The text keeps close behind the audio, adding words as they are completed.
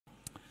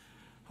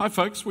Hi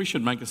folks, we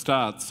should make a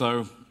start.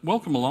 So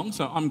welcome along.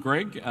 So I'm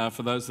Greg,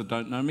 for those that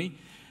don't know me.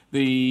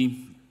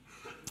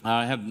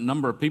 I had a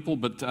number of people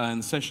in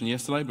the session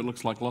yesterday, but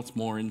looks like lots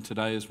more in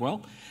today as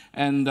well.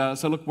 And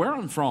so look, where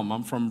I'm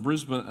from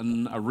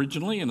Brisbane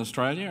originally in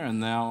Australia, and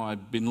now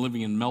I've been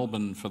living in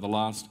Melbourne for the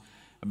last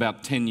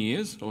about 10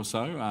 years or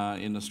so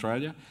in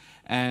Australia.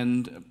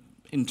 And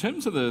in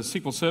terms of the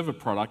SQL Server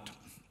product,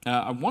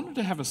 I wanted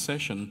to have a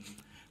session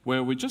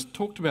where we just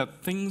talked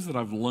about things that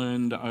I've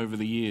learned over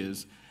the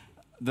years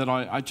that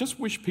I just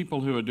wish people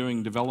who are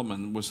doing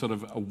development were sort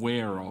of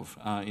aware of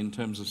in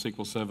terms of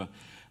SQL Server.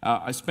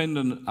 I spend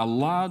a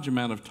large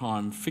amount of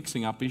time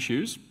fixing up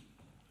issues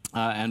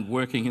and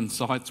working in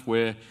sites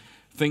where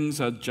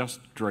things are just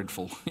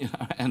dreadful.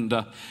 And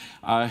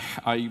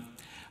I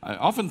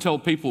often tell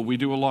people we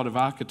do a lot of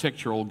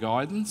architectural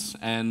guidance,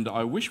 and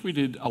I wish we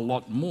did a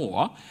lot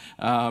more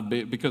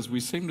because we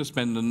seem to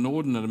spend an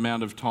inordinate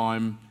amount of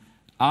time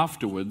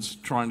afterwards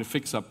trying to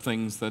fix up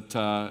things that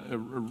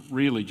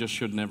really just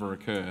should never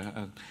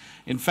occur.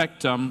 In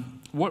fact,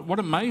 what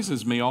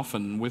amazes me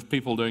often with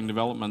people doing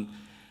development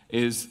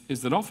is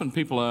that often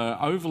people are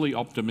overly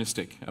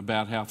optimistic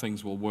about how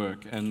things will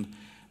work. And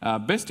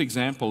best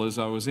example is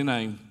I was in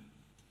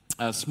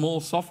a small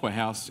software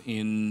house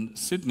in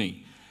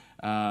Sydney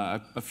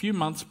a few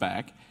months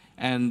back,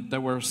 and they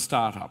were a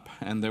startup,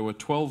 and there were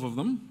 12 of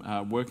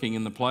them working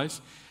in the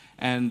place.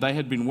 And they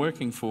had been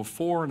working for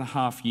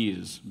 4.5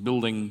 years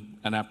building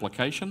an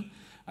application,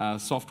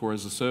 software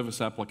as a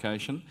service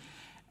application.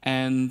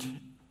 And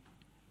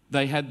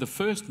they had the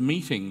first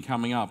meeting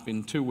coming up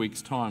in 2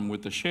 weeks' time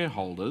with the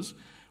shareholders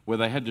where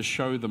they had to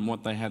show them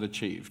what they had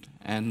achieved.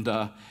 And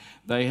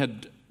they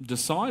had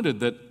decided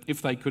that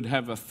if they could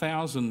have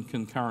 1,000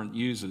 concurrent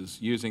users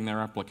using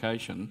their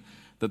application,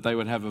 that they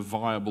would have a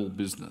viable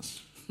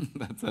business.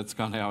 That's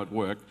kind of how it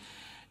worked.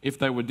 If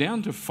they were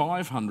down to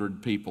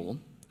 500 people,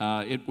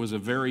 it was a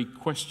very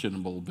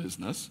questionable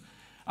business.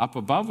 Up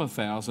above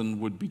 1,000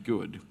 would be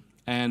good.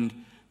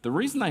 And the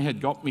reason they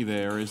had got me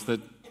there is that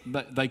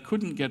they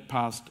couldn't get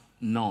past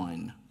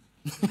 9.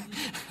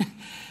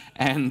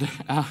 And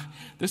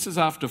this is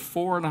after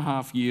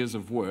 4.5 years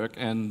of work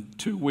and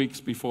 2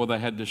 weeks before they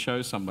had to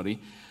show somebody.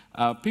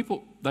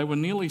 They were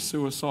nearly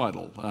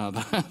suicidal,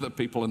 the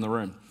people in the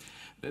room.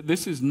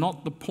 This is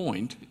not the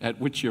point at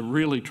which you're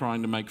really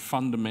trying to make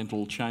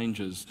fundamental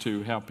changes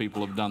to how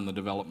people have done the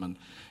development.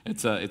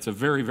 It's a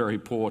very, very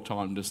poor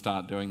time to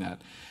start doing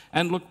that.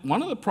 And look,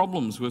 one of the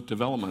problems with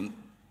development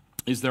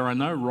is there are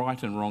no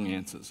right and wrong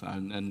answers,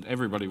 and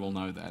everybody will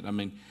know that. I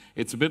mean,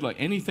 it's a bit like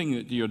anything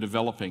that you're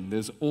developing,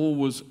 there's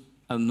always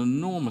an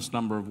enormous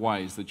number of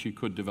ways that you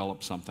could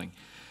develop something.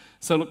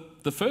 So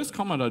look, the first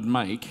comment I'd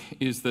make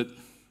is that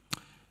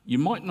you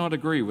might not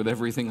agree with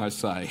everything I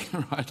say,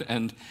 right?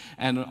 And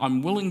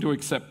I'm willing to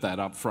accept that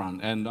up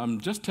front. And I'm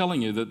just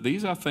telling you that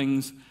these are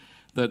things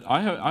that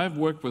I have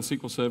worked with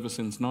SQL Server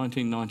since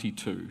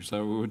 1992.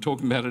 So we were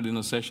talking about it in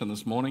a session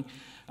this morning.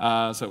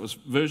 So it was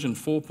version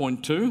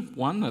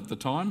 4.2.1 at the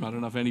time. I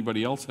don't know if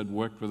anybody else had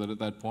worked with it at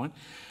that point.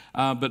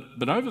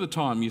 But over the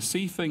time, you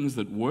see things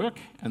that work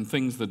and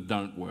things that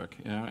don't work.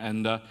 You know?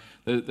 And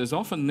there's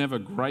often never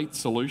great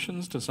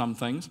solutions to some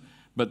things,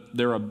 but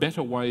there are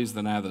better ways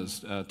than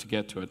others to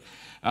get to it.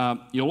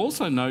 You'll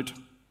also note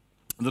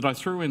that I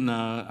threw in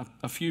a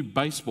few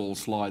baseball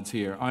slides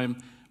here. I'm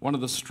one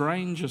of the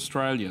strange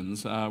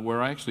Australians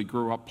where I actually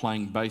grew up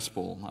playing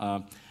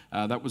baseball.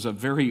 That was a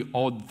very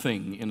odd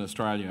thing in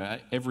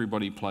Australia.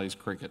 Everybody plays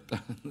cricket,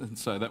 and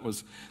so that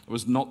was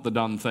not the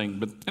done thing.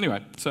 But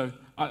anyway, so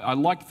I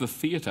liked the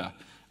theatre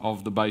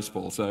of the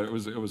baseball, so it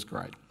was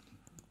great.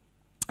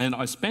 And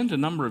I spent a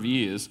number of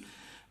years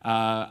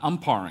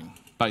umpiring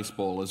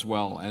baseball as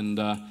well, and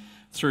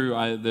through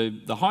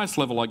the highest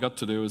level I got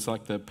to do was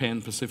like the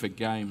Pan Pacific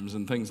Games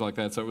and things like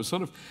that. So it was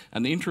sort of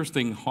an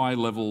interesting high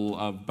level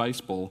of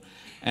baseball,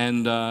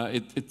 and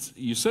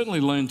you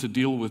certainly learn to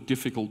deal with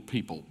difficult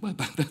people.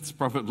 That's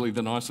probably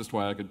the nicest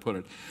way I could put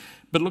it.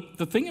 But look,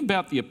 the thing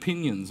about the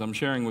opinions I'm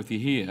sharing with you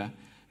here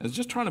is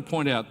just trying to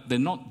point out they're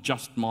not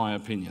just my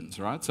opinions,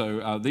 right?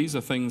 So these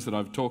are things that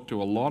I've talked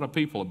to a lot of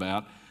people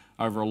about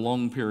over a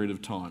long period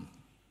of time.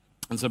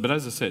 And so, but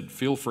as I said,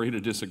 feel free to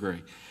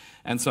disagree.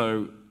 And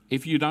so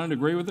if you don't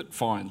agree with it,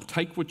 fine.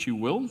 Take what you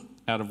will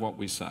out of what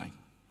we say.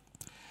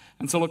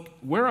 And so look,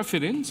 where I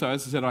fit in, so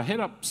as I said, I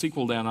head up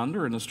SQL Down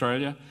Under in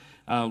Australia,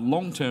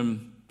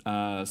 long-term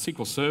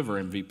SQL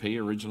Server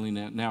MVP originally.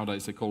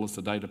 Nowadays they call us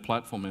the Data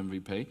Platform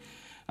MVP.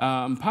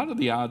 I'm part of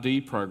the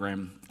RD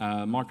program,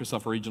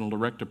 Microsoft Regional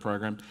Director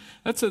program.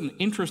 That's an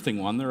interesting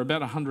one. There are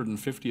about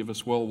 150 of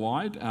us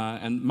worldwide,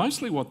 and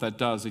mostly what that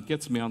does, it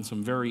gets me on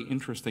some very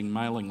interesting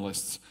mailing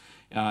lists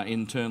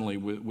internally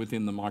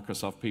within the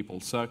Microsoft people.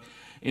 So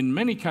in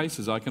many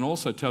cases, I can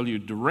also tell you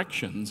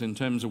directions in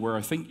terms of where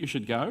I think you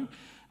should go.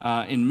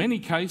 In many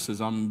cases,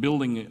 I'm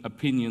building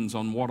opinions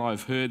on what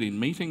I've heard in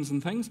meetings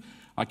and things.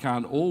 I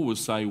can't always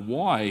say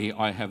why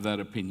I have that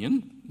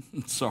opinion,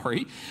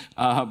 sorry,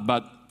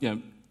 but you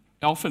know,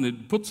 often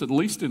it puts at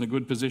least in a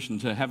good position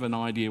to have an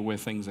idea where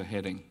things are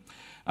heading.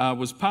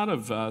 Was part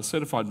of a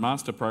Certified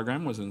Master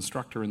program, was an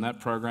instructor in that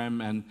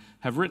program, and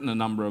have written a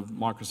number of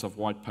Microsoft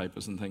white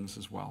papers and things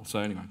as well. So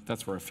anyway,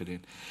 that's where I fit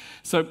in.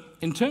 So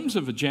in terms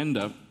of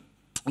agenda,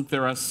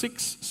 there are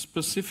 6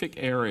 specific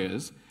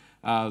areas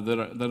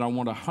that I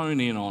want to hone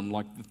in on,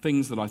 like the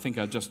things that I think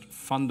are just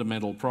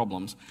fundamental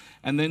problems,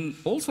 and then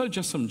also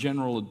just some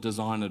general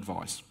design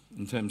advice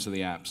in terms of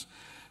the apps.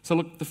 So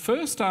look, the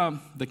first are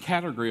the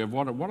category of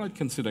what I'd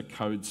consider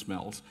code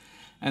smells.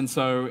 And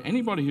so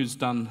anybody who's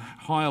done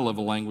higher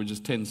level languages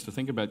tends to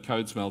think about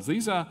code smells.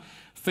 These are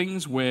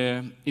things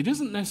where it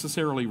isn't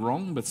necessarily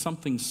wrong, but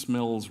something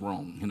smells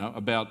wrong,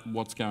 about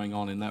what's going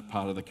on in that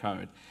part of the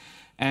code.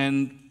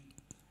 And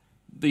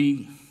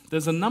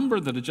there's a number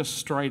that are just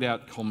straight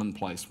out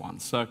commonplace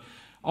ones. So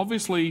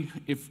obviously,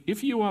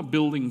 if you are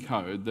building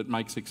code that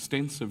makes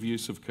extensive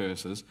use of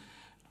cursors,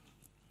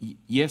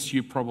 yes,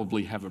 you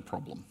probably have a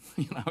problem,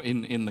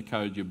 in the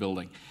code you're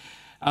building.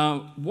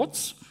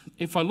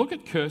 If I look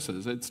at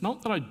cursors, it's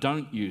not that I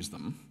don't use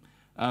them,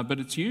 but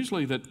it's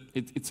usually that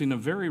it's in a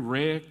very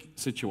rare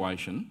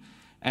situation.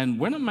 And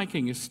when I'm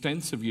making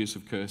extensive use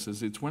of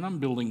cursors, it's when I'm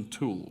building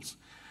tools.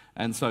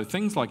 And so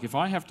things like if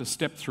I have to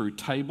step through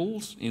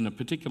tables in a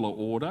particular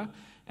order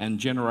and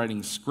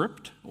generating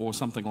script or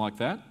something like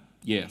that,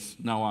 yes,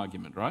 no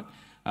argument, right?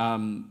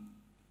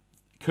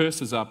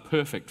 Cursors are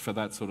perfect for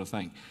that sort of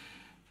thing.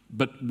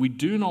 But we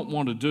do not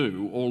want to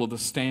do all of the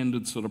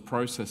standard sort of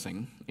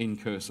processing in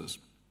cursors.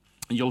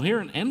 You'll hear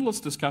an endless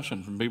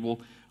discussion from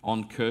people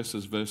on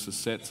cursors versus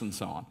sets and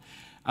so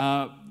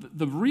on.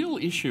 The real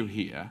issue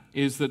here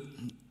is that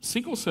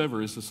SQL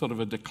Server is a sort of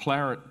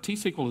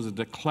T-SQL is a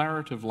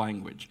declarative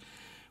language.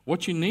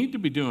 What you need to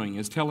be doing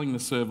is telling the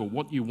server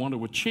what you want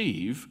to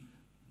achieve,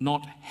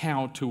 not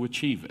how to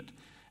achieve it.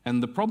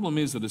 And the problem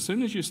is that as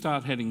soon as you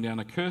start heading down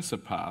a cursor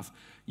path,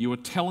 you are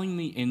telling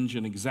the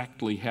engine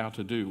exactly how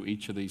to do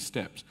each of these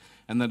steps.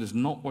 And that is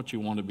not what you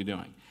want to be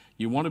doing.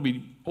 You want to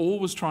be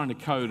always trying to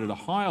code at a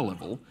higher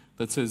level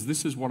that says,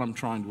 this is what I'm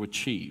trying to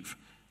achieve.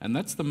 And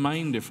that's the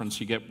main difference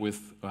you get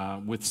with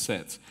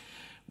sets.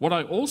 What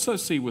I also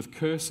see with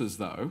cursors,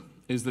 though,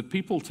 is that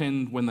people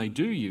tend, when they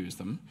do use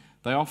them,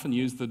 they often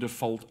use the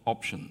default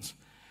options.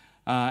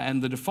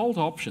 And the default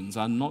options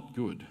are not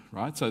good,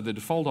 right? So the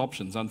default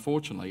options,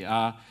 unfortunately,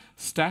 are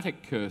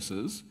static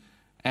cursors.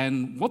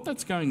 And what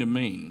that's going to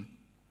mean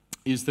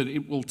is that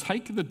it will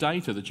take the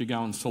data that you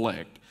go and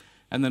select,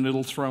 and then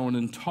it'll throw an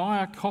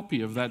entire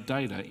copy of that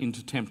data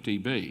into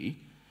TempDB,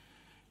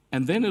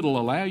 and then it'll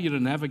allow you to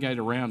navigate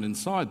around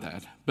inside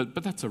that. But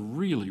that's a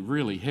really,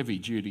 really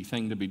heavy-duty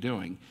thing to be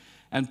doing.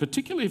 And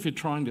particularly if you're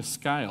trying to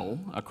scale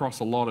across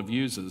a lot of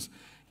users,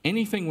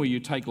 anything where you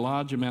take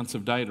large amounts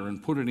of data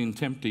and put it in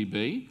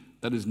TempDB,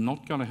 that is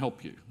not going to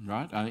help you,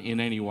 right, in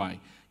any way.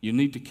 You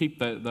need to keep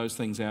those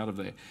things out of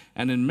there.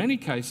 And in many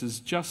cases,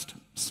 just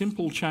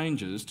simple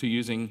changes to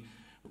using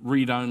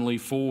read-only,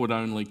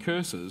 forward-only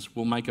cursors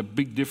will make a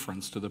big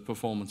difference to the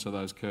performance of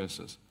those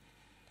cursors.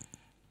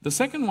 The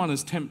second one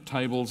is temp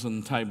tables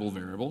and table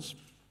variables.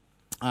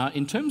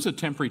 In terms of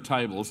temporary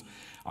tables,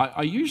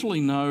 I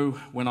usually know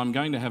when I'm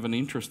going to have an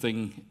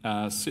interesting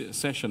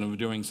session of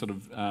doing sort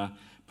of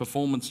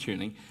performance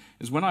tuning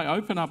is when I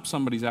open up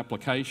somebody's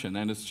application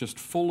and it's just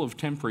full of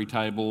temporary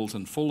tables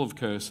and full of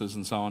cursors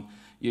and so on.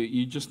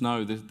 You just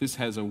know that this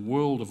has a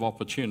world of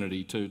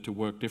opportunity to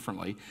work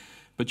differently.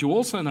 But you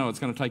also know it's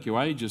going to take you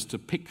ages to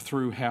pick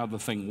through how the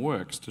thing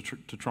works to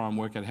try and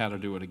work out how to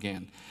do it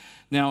again.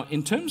 Now,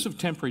 in terms of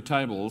temporary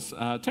tables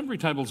have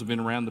been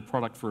around the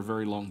product for a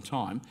very long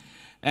time.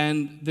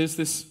 And there's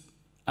this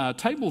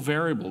table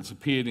variables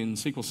appeared in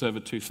SQL Server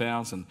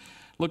 2000.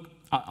 Look,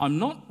 I'm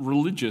not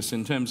religious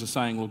in terms of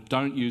saying, look,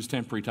 don't use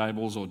temporary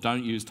tables or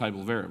don't use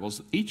table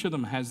variables. Each of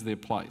them has their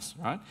place,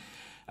 right?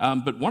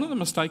 But one of the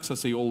mistakes I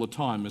see all the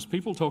time is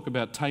people talk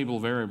about table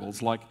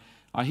variables like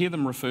I hear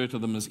them refer to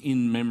them as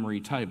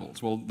in-memory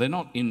tables. Well, they're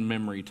not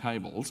in-memory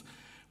tables.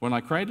 When I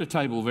create a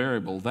table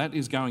variable, that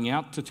is going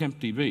out to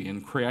TempDB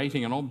and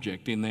creating an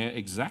object in there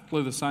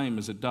exactly the same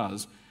as it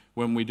does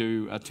when we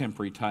do a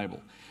temporary table.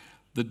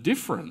 The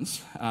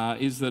difference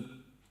is that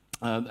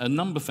a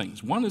number of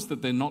things. One is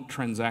that they're not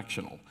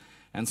transactional.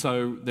 And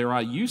so there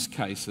are use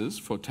cases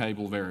for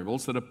table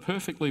variables that are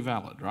perfectly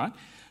valid, right?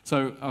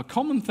 So a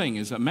common thing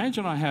is,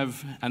 imagine I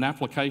have an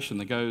application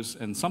that goes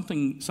and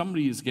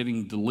somebody is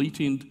getting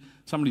deleted,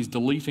 somebody's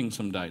deleting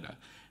some data,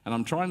 and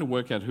I'm trying to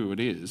work out who it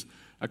is.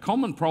 A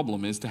common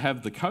problem is to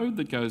have the code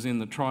that goes in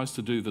that tries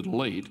to do the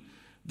delete,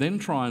 then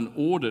try and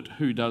audit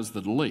who does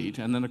the delete,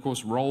 and then of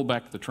course roll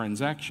back the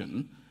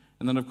transaction,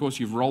 and then of course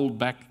you've rolled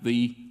back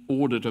the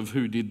audit of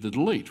who did the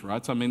delete,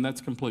 right? So I mean,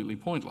 that's completely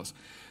pointless.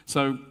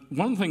 So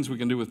one of the things we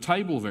can do with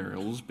table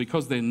variables,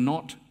 because they're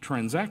not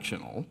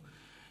transactional,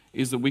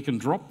 is that we can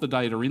drop the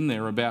data in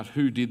there about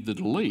who did the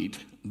delete,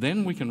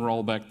 then we can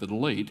roll back the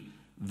delete,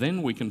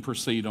 then we can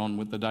proceed on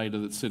with the data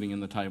that's sitting in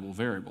the table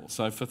variable.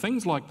 So for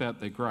things like that,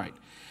 they're great.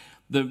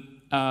 One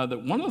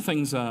of the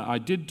things I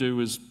did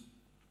do is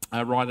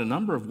write a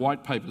number of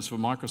white papers for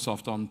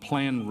Microsoft on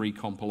plan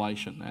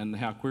recompilation and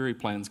how query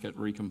plans get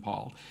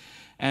recompiled.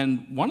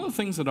 And one of the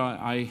things that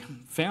I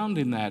found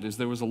in that is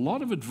there was a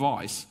lot of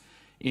advice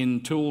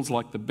in tools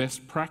like the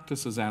Best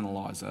Practices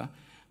Analyzer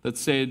that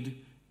said,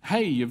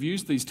 hey, you've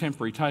used these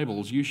temporary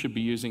tables, you should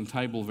be using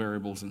table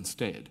variables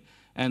instead.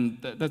 And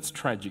that's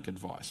tragic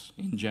advice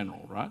in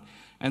general, right?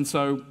 And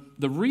so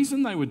the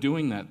reason they were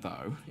doing that,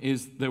 though,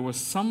 is there were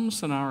some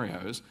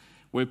scenarios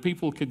where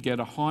people could get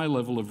a high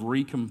level of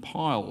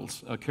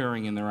recompiles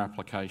occurring in their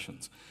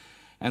applications.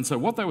 And so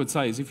what they would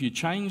say is if you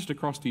changed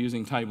across to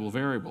using table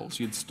variables,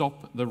 you'd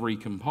stop the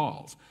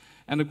recompiles.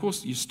 And of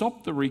course, you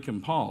stopped the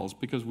recompiles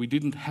because we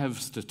didn't have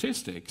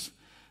statistics.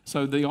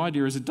 So the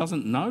idea is it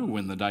doesn't know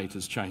when the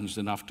data's changed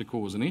enough to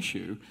cause an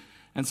issue.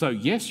 And so,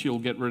 yes, you'll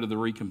get rid of the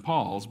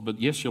recompiles, but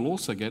yes, you'll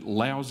also get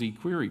lousy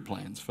query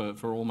plans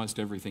for almost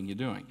everything you're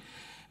doing.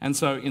 And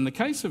so in the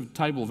case of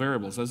table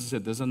variables, as I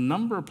said, there's a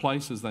number of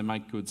places they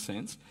make good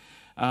sense.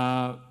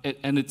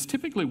 And it's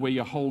typically where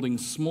you're holding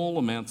small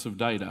amounts of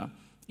data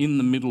in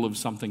the middle of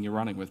something you're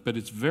running with. But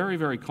it's very,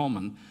 very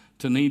common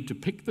to need to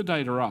pick the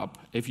data up.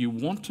 If you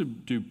want to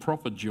do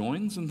proper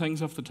joins and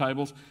things off the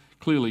tables,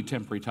 clearly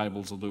temporary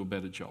tables will do a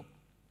better job.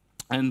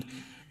 And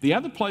the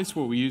other place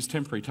where we use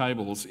temporary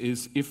tables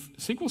is if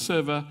SQL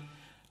Server,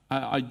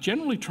 I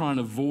generally try and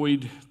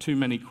avoid too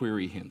many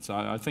query hints.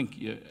 I think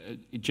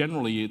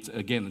generally,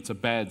 it's a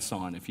bad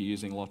sign if you're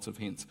using lots of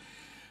hints.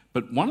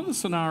 But one of the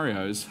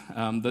scenarios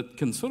that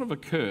can sort of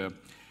occur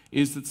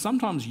is that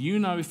sometimes you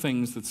know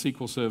things that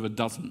SQL Server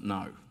doesn't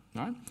know,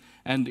 right?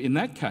 And in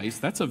that case,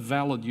 that's a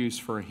valid use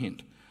for a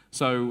hint.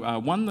 So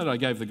one that I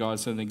gave the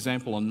guys an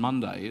example on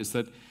Monday is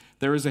that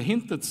there is a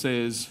hint that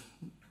says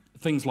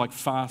things like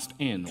fast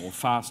N or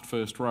fast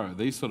first row,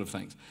 these sort of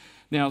things.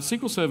 Now,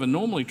 SQL Server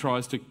normally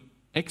tries to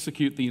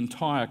execute the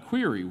entire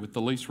query with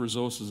the least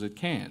resources it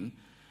can,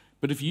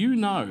 but if you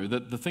know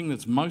that the thing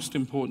that's most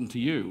important to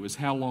you is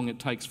how long it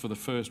takes for the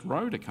first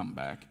row to come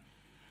back,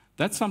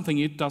 that's something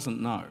it doesn't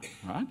know,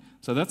 right?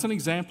 So that's an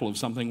example of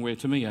something where,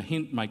 to me, a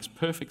hint makes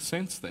perfect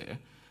sense there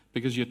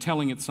because you're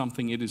telling it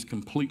something it is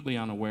completely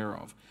unaware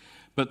of.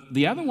 But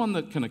the other one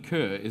that can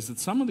occur is that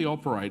some of the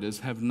operators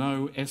have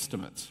no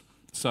estimates.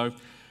 So,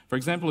 for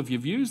example, if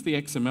you've used the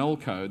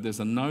XML code, there's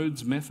a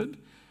nodes method,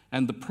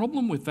 and the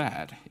problem with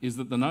that is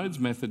that the nodes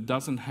method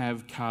doesn't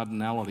have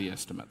cardinality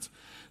estimates.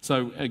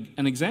 So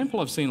an example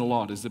I've seen a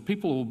lot is that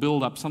people will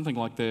build up something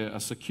like a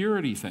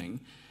security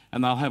thing,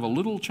 and they'll have a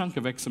little chunk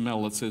of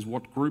XML that says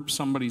what group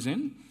somebody's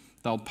in.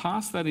 They'll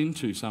pass that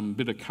into some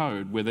bit of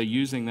code where they're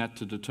using that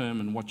to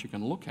determine what you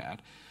can look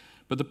at.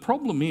 But the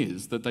problem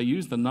is that they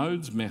use the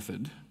nodes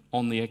method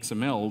on the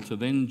XML to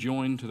then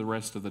join to the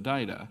rest of the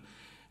data.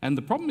 And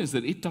the problem is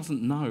that it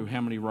doesn't know how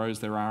many rows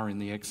there are in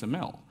the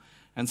XML.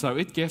 And so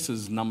it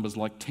guesses numbers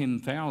like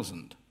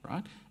 10,000,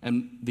 right?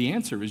 And the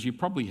answer is you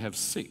probably have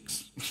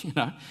 6, you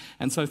know?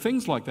 And so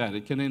things like that,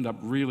 it can end up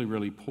really,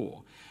 really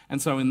poor.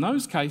 And so in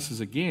those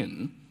cases,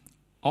 again,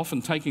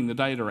 often taking the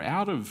data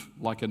out of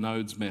like a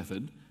nodes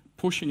method,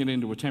 pushing it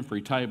into a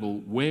temporary table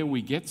where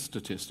we get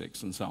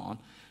statistics and so on,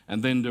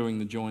 and then doing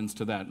the joins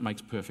to that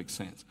makes perfect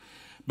sense.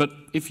 But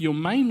if your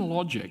main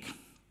logic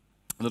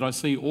that I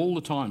see all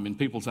the time in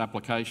people's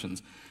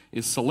applications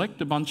is select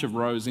a bunch of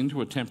rows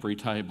into a temporary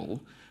table,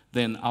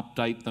 then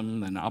update them,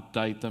 then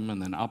update them,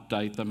 and then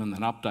update them, and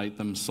then update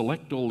them,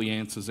 select all the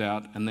answers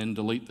out, and then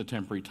delete the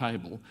temporary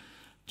table,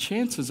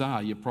 chances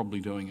are you're probably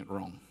doing it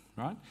wrong,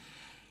 right?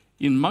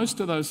 In most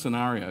of those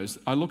scenarios,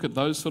 I look at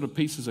those sort of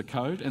pieces of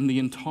code, and the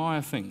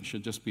entire thing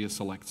should just be a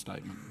select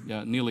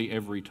statement, nearly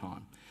every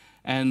time.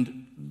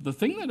 And the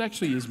thing that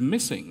actually is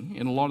missing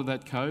in a lot of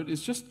that code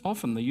is just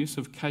often the use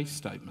of case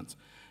statements.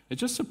 It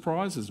just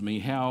surprises me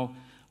how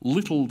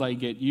little they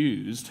get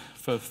used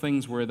for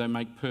things where they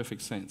make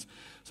perfect sense.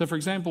 So for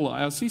example,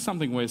 I see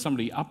something where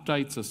somebody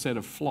updates a set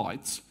of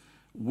flights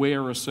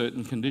where a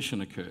certain condition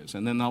occurs,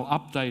 and then they'll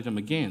update them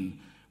again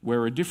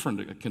where a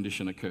different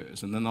condition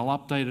occurs, and then they'll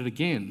update it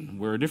again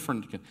where a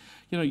different...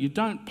 You know, you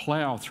don't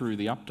plough through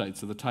the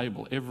updates of the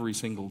table every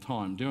single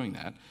time doing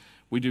that.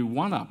 We do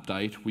one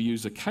update, we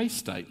use a case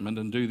statement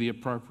and do the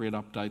appropriate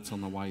updates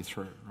on the way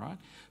through, right?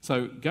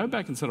 So go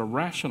back and sort of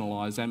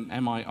rationalise,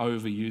 am I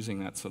overusing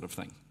that sort of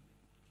thing?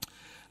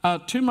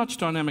 Too much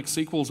dynamic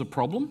SQL is a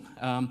problem.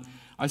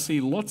 I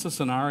see lots of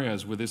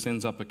scenarios where this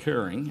ends up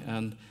occurring,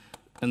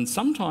 and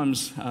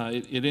sometimes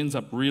it ends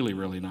up really,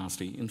 really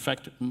nasty. In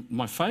fact,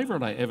 my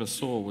favourite I ever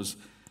saw was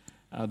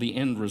the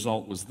end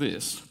result was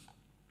this.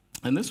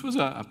 And this was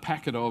a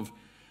packet of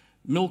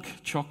milk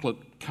chocolate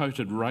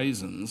coated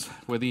raisins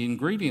where the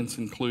ingredients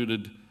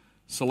included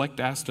select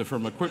Asta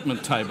from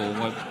equipment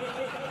table.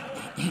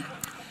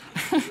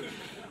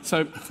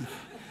 So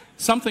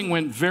something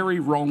went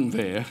very wrong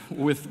there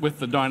with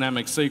the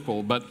dynamic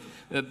SQL, but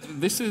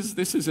this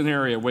is an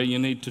area where you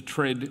need to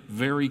tread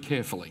very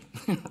carefully,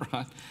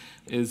 right?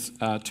 Is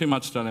too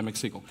much dynamic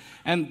SQL.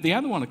 And the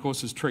other one, of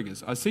course, is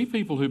triggers. I see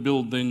people who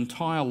build the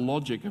entire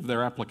logic of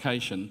their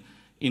application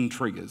in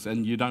triggers,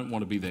 and you don't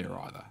want to be there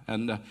either.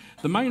 And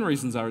the main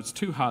reasons are it's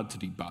too hard to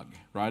debug,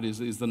 right,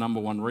 is the number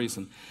one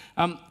reason.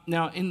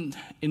 Now, in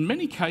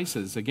many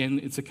cases, again,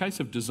 it's a case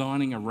of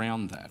designing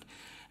around that.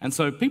 And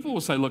so people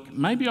will say, look,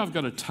 maybe I've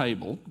got a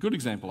table. Good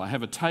example, I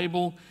have a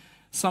table.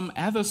 Some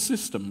other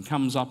system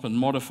comes up and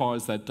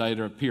modifies that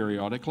data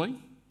periodically.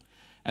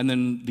 And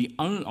then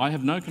I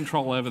have no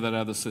control over that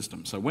other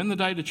system. So when the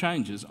data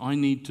changes, I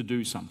need to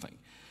do something.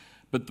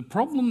 But the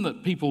problem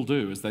that people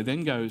do is they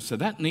then go, so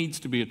that needs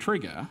to be a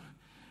trigger,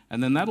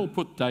 and then that'll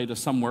put data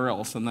somewhere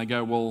else, and they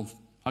go, well,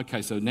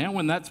 okay, so now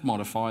when that's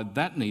modified,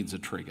 that needs a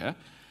trigger,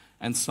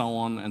 and so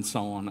on, and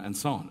so on, and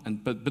so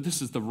on. But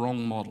this is the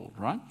wrong model,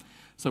 right?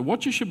 So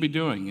what you should be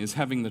doing is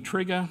having the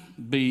trigger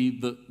be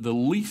the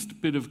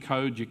least bit of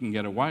code you can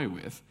get away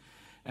with,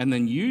 and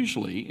then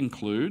usually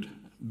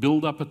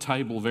build up a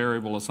table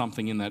variable or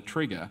something in that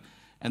trigger,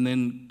 and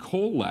then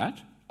call that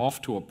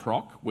off to a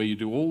proc where you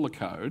do all the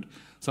code,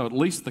 so at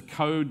least the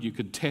code you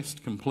could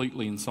test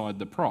completely inside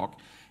the proc,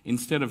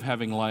 instead of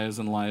having layers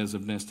and layers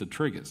of nested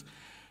triggers.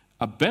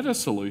 A better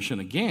solution,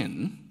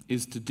 again,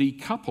 is to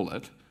decouple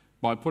it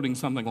by putting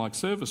something like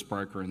Service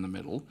Broker in the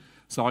middle,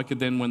 so I could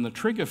then, when the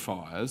trigger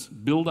fires,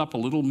 build up a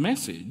little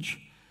message,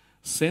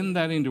 send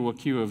that into a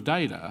queue of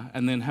data,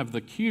 and then have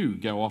the queue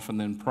go off and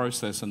then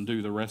process and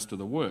do the rest of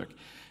the work.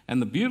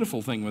 And the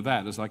beautiful thing with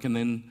that is I can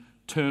then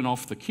turn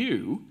off the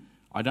queue.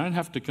 I don't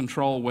have to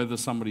control whether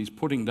somebody's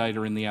putting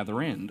data in the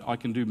other end. I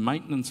can do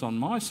maintenance on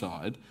my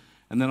side,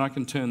 and then I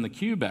can turn the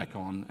queue back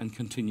on and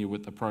continue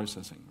with the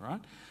processing, right?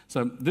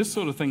 So this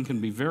sort of thing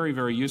can be very,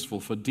 very useful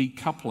for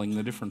decoupling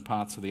the different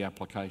parts of the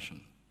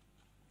application.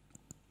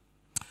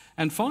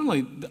 And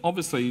finally,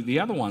 obviously, the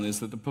other one is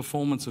that the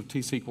performance of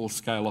T-SQL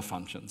scalar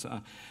functions.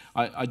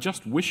 I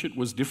just wish it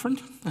was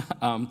different,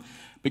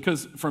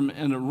 because from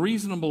a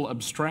reasonable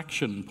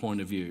abstraction point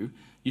of view,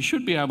 you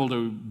should be able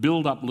to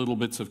build up little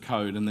bits of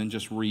code and then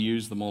just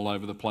reuse them all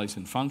over the place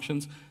in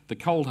functions. The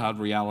cold hard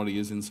reality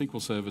is in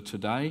SQL Server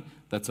today,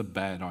 that's a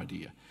bad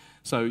idea.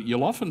 So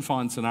you'll often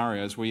find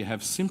scenarios where you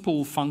have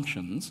simple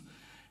functions,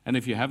 and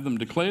if you have them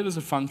declared as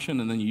a function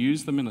and then you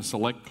use them in a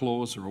select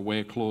clause or a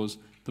where clause,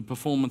 the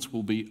performance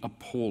will be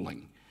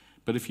appalling.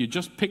 But if you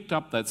just picked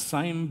up that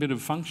same bit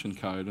of function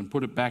code and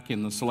put it back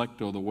in the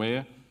select or the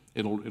where,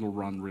 it'll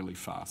run really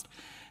fast.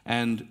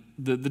 And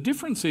the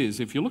difference is,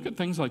 if you look at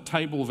things like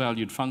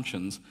table-valued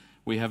functions,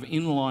 we have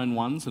inline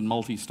ones and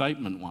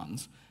multi-statement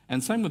ones,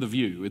 and same with a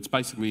view, it's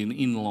basically an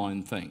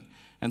inline thing.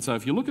 And so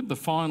if you look at the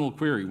final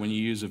query when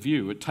you use a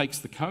view, it takes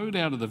the code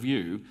out of the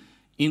view,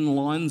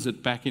 inlines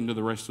it back into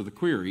the rest of the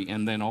query,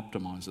 and then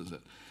optimizes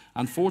it.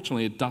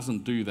 Unfortunately, it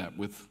doesn't do that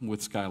with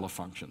scalar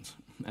functions.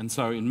 And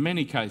so in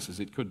many cases,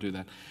 it could do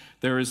that.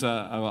 There is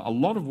a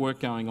lot of work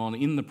going on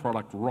in the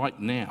product right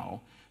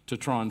now to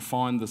try and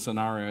find the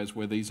scenarios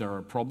where these are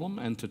a problem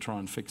and to try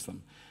and fix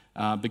them.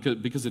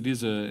 Because it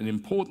is an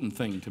important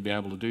thing to be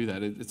able to do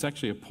that. It's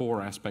actually a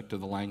poor aspect of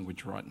the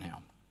language right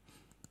now.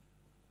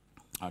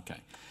 Okay.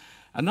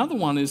 Another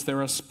one is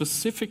there are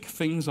specific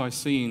things I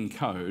see in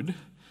code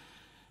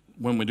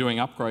when we're doing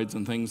upgrades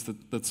and things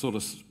that sort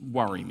of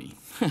worry me.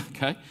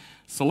 Okay?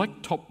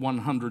 Select top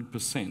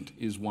 100%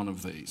 is one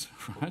of these,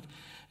 right?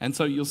 And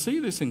so you'll see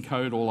this in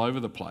code all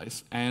over the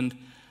place, and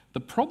the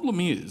problem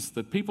is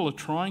that people are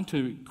trying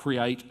to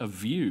create a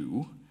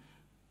view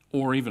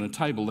or even a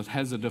table that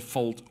has a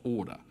default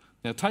order.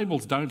 Now,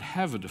 tables don't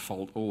have a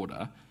default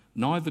order,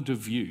 neither do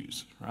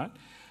views, right?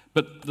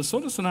 But the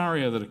sort of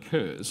scenario that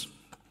occurs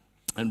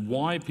and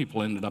why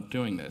people ended up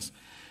doing this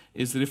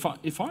is that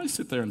if I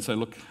sit there and say,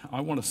 look, I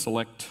want to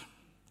select,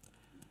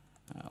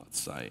 let's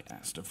say,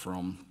 Asta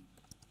from,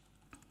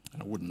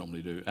 and I wouldn't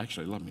normally do,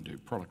 actually, let me do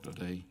product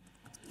ID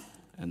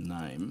and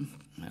name,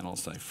 and I'll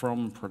say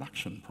from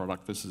production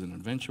product, this is an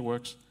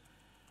AdventureWorks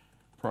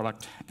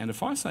product, and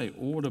if I say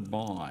order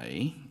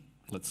by,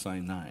 let's say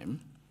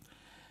name,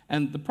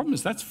 and the problem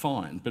is that's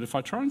fine, but if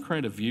I try and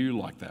create a view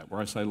like that,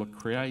 where I say, look,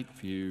 create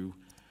view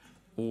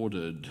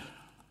ordered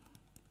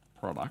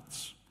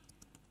products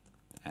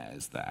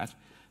as that,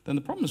 then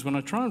the problem is when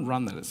I try and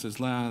run that, it says,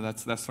 nah,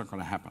 that's not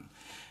going to happen.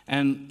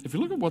 And if you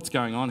look at what's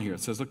going on here, it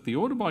says, look, the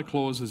order by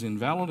clause is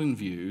invalid in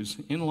views,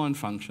 inline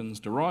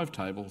functions, derived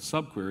tables,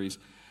 subqueries,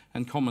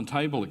 and common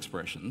table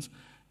expressions.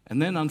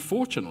 And then,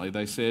 unfortunately,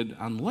 they said,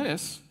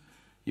 unless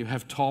you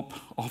have top,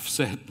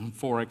 offset, and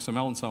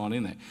 4XML and so on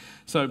in there.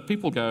 So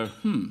people go,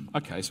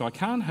 okay, so I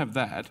can't have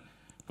that,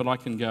 but I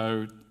can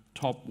go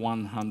top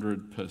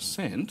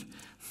 100%.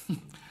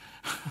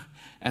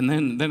 And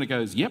then it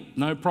goes, yep,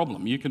 no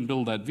problem, you can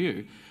build that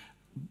view.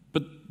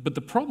 But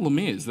the problem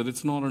is that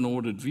it's not an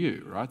ordered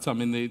view, right? So I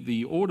mean,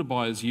 the order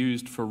by is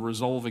used for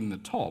resolving the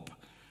top,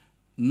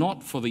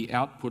 not for the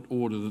output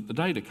order that the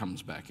data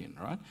comes back in,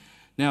 right?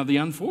 Now, the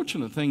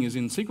unfortunate thing is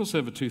in SQL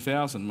Server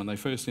 2000, when they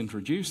first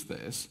introduced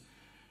this,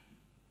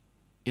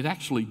 it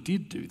actually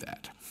did do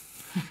that.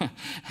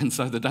 And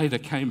so the data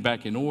came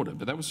back in order,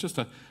 but that was just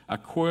a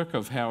quirk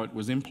of how it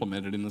was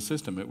implemented in the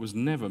system. It was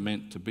never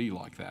meant to be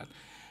like that.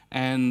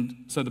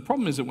 And so the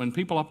problem is that when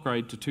people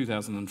upgrade to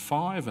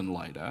 2005 and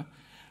later,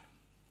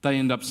 they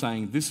end up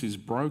saying, this is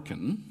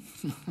broken,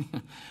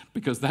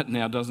 because that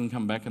now doesn't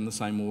come back in the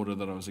same order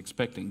that I was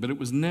expecting. But it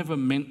was never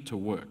meant to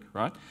work,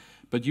 right?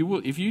 But you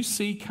will, if you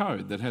see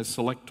code that has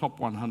select top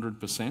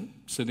 100%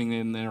 sitting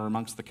in there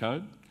amongst the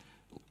code,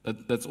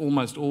 that's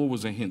almost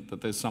always a hint that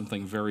there's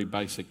something very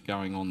basic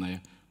going on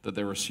there that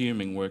they're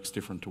assuming works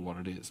different to what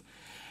it is.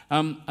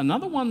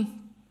 Another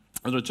one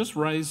that I just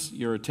raise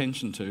your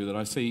attention to that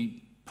I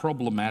see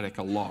problematic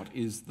a lot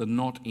is the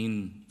not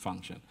in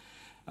function,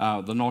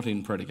 the not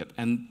in predicate.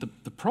 And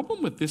the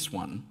problem with this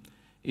one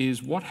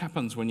is what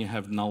happens when you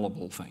have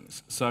nullable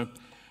things. So,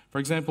 for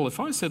example, if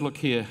I said, look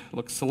here,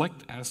 look,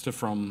 select Asta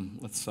from,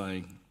 let's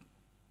say,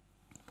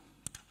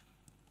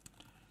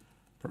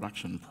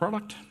 production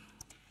product,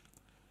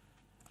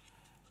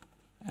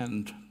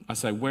 and I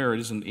say where it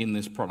isn't in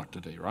this product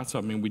ID, right? So,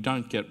 I mean, we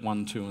don't get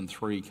 1, 2, and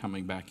 3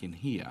 coming back in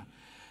here.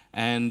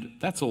 And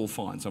that's all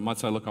fine. So I might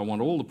say, look, I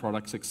want all the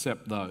products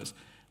except those.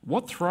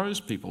 What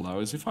throws people, though,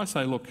 is if I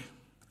say, look,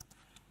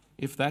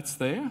 if that's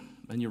there,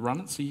 and you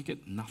run it, so you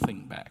get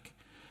nothing back.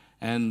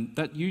 And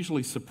that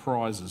usually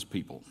surprises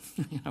people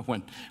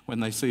when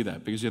they see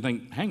that, because you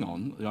think, hang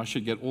on, I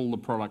should get all the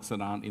products that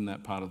aren't in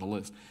that part of the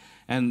list.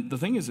 And the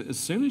thing is, as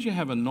soon as you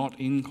have a not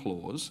in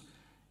clause,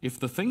 if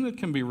the thing that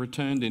can be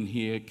returned in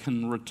here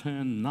can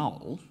return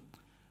null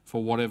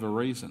for whatever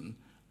reason,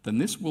 then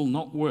this will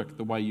not work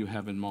the way you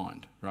have in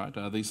mind, right?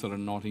 These sort of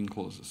not in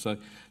clauses. So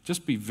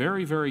just be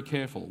very, very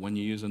careful when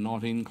you use a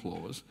not in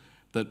clause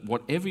that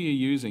whatever you're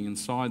using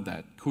inside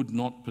that could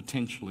not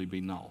potentially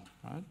be null,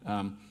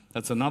 right?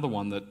 That's another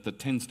one that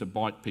tends to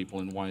bite people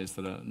in ways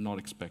that are not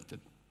expected.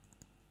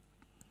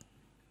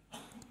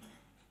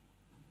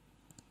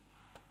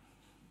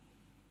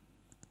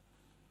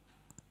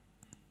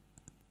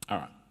 All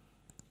right.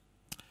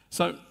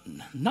 So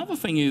another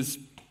thing is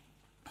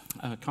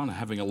kind of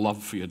having a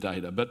love for your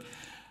data, but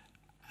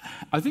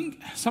I think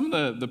some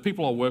of the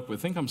people I work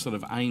with think I'm sort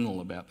of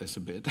anal about this a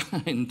bit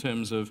in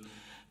terms of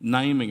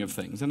naming of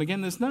things. And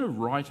again, there's no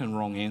right and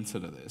wrong answer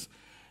to this.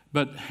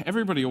 But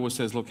everybody always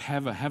says, look,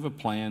 have a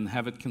plan,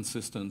 have it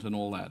consistent and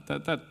all that.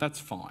 That's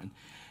fine.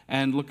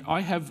 And look, I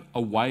have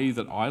a way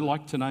that I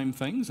like to name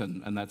things,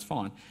 and that's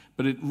fine.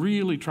 But it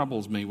really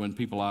troubles me when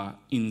people are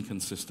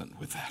inconsistent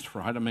with that,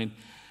 right? I mean,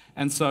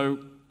 and so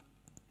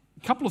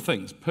a couple of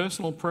things.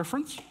 Personal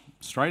preference,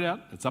 straight out,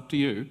 it's up to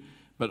you.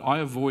 But I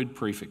avoid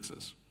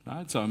prefixes,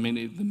 right? So, I mean,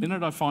 the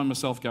minute I find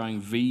myself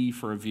going V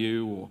for a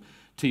view or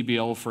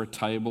TBL for a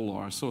table,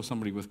 or I saw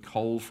somebody with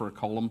col for a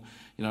column,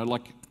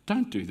 like,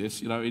 don't do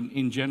this,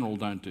 in general,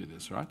 don't do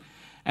this, right?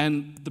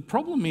 And the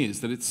problem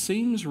is that it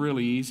seems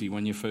really easy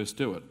when you first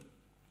do it,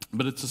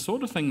 but it's the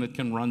sort of thing that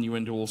can run you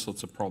into all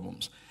sorts of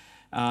problems.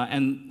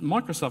 And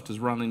Microsoft has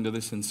run into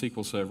this in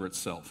SQL Server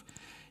itself.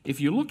 If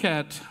you look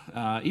at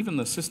even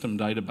the system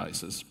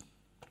databases,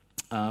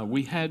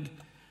 we had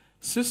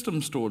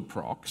system stored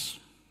procs,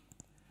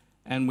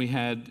 and we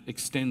had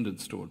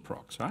extended stored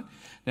procs, right?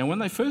 Now, when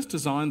they first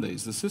designed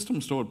these, the system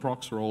stored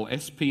procs are all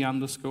SP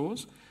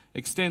underscores,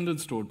 extended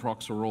stored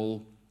procs are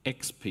all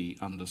XP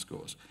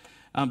underscores.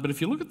 But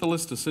if you look at the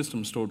list of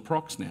system stored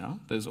procs now,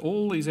 there's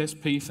all these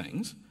SP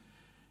things,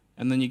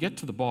 and then you get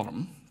to the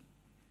bottom,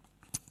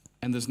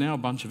 and there's now a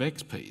bunch of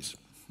XPs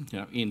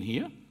in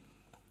here.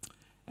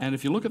 And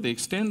if you look at the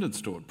extended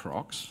stored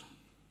procs,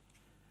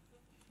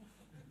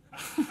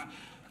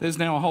 there's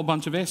now a whole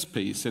bunch of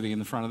SPs sitting in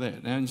the front of there.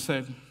 Now you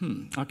say,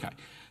 okay.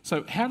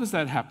 So how does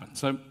that happen?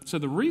 So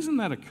the reason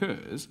that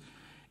occurs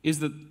is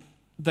that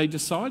they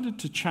decided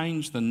to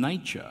change the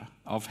nature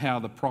of how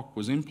the proc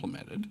was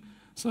implemented.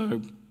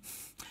 So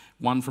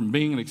one from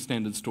being an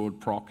extended stored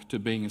proc to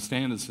being a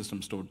standard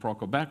system stored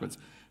proc or backwards.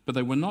 But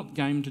they were not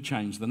game to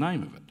change the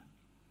name of it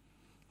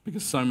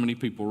because so many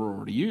people were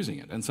already using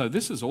it. And so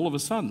this is all of a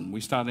sudden,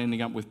 we start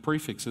ending up with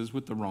prefixes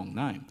with the wrong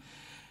name.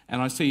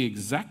 And I see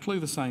exactly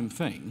the same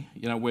thing,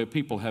 where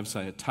people have,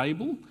 say, a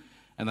table,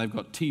 and they've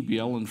got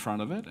TBL in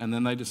front of it, and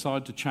then they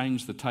decide to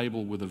change the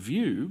table with a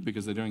view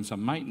because they're doing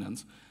some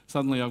maintenance.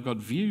 Suddenly I've got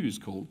views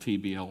called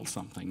TBL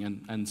something,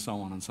 and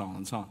so on and so on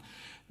and so on.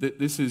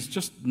 This is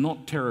just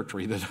not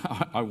territory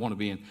that I want to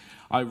be in.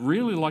 I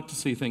really like to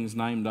see things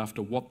named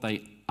after what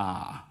they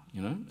are,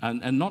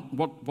 and not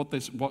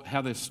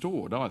how they're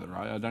stored either.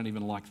 I don't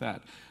even like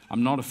that.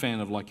 I'm not a fan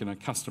of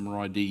customer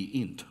ID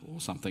int or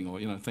something,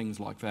 or things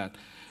like that.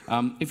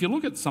 If you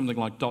look at something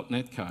like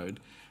 .NET code,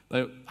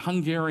 the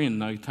Hungarian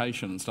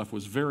notation and stuff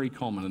was very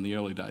common in the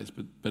early days,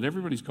 but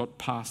everybody's got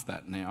past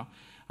that now.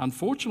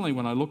 Unfortunately,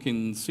 when I look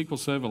in SQL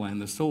Server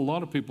land, there's still a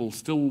lot of people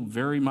still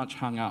very much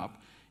hung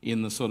up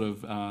in the sort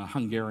of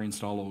Hungarian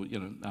style or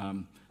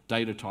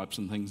data types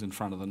and things in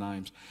front of the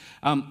names.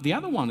 The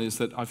other one is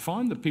that I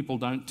find that people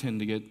don't tend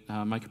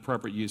to make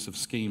appropriate use of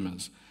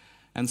schemas.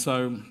 And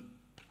so,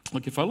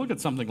 look, if I look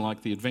at something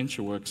like the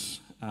AdventureWorks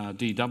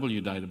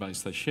DW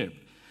database they ship,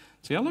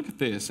 see, I look at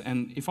this,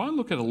 and if I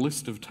look at a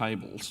list of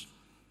tables,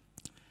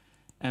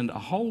 and a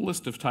whole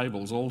list of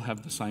tables all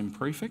have the same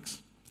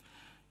prefix,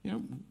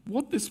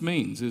 what this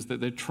means is that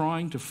they're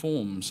trying to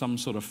form some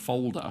sort of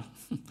folder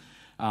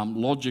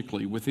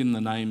logically within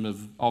the name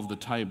of the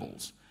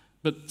tables.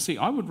 But see,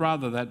 I would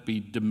rather that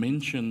be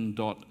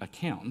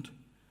dimension.account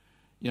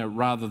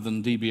rather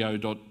than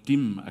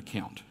dbo.dim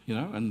account,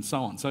 and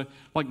so on. So,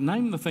 like,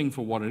 name the thing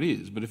for what it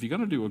is, but if you're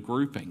going to do a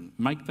grouping,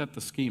 make that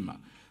the schema.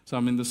 So, I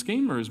mean, the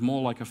schema is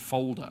more like a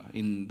folder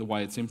in the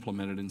way it's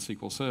implemented in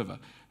SQL Server,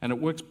 and it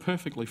works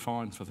perfectly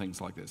fine for things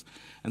like this.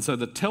 And so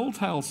the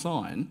telltale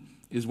sign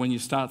is when you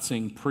start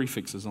seeing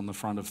prefixes on the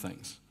front of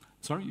things.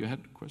 Sorry, you had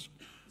a question?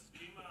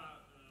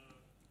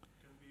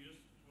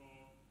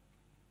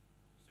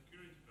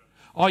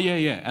 Oh,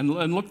 yeah. And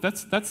look,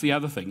 that's the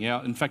other thing.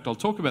 Yeah, in fact, I'll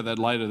talk about that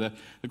later.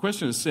 The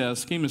question is,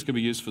 schemas can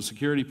be used for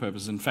security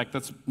purposes. In fact,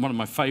 that's one of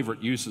my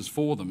favourite uses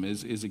for them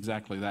is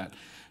exactly that.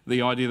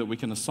 The idea that we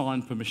can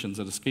assign permissions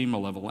at a schema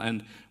level.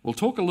 And we'll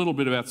talk a little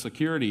bit about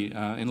security in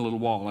a little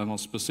while, and I'll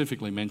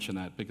specifically mention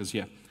that because,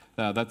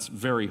 that's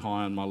very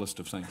high on my list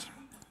of things.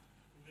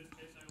 In this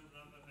case, I would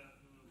rather have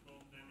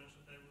both dimension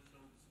tables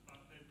and spark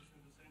tables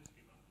in the same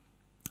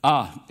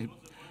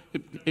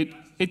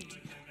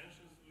schema.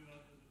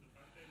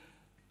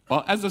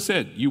 Well, as I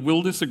said, you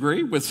will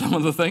disagree with some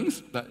of the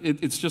things.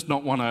 It's just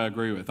not one I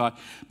agree with.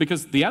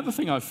 Because the other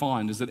thing I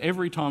find is that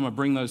every time I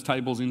bring those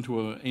tables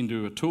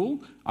into a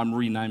tool, I'm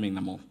renaming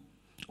them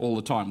all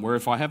the time. Where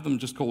if I have them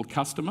just called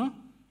customer,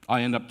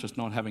 I end up just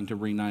not having to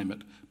rename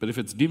it. But if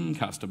it's dim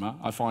customer,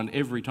 I find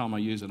every time I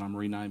use it, I'm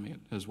renaming it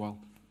as well.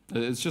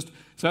 It's just,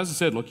 so as I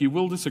said, look, you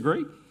will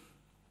disagree.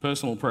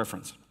 Personal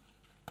preference.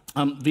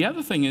 The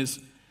other thing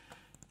is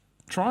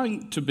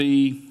trying to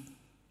be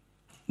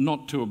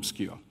not too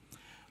obscure.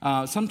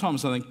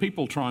 Sometimes I think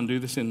people try and do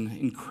this in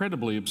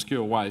incredibly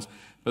obscure ways,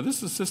 but this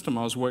is a system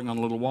I was working on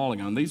a little while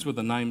ago, and these were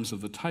the names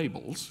of the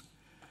tables,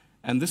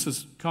 and this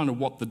is kind of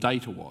what the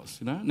data was.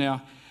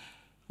 Now,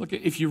 look,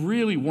 if you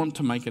really want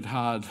to make it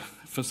hard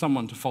for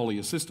someone to follow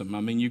your system,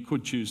 I mean, you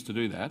could choose to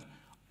do that.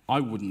 I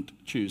wouldn't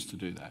choose to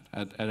do that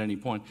at any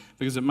point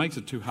because it makes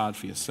it too hard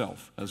for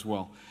yourself as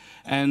well.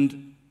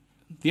 And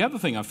the other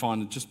thing I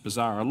find just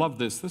bizarre, I love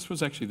this. This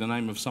was actually the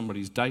name of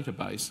somebody's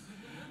database.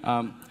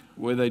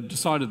 Where they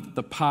decided that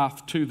the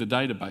path to the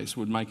database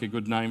would make a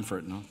good name for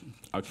it. And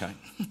okay,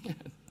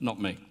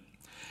 not me.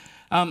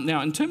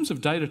 Now, in terms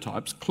of data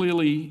types,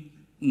 clearly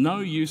no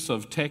use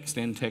of text,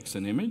 and text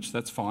and image,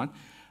 that's fine.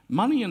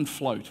 Money and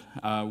float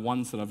are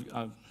ones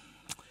that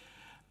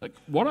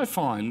what I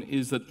find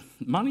is that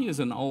money is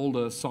an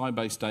older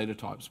Sci-based data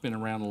type. It's been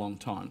around a long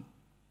time.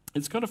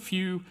 It's got a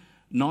few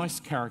nice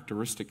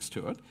characteristics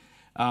to it,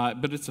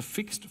 but it's a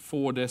fixed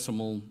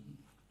 4-decimal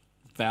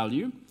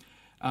value.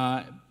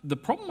 The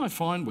problem I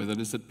find with it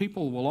is that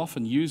people will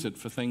often use it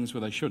for things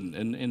where they shouldn't.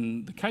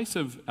 In the case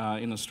of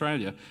in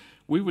Australia,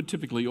 we would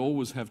typically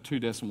always have 2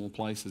 decimal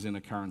places in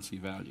a currency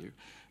value.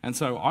 And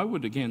so I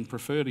would, again,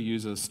 prefer to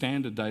use a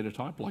standard data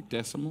type like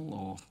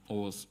decimal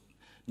or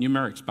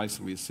numerics,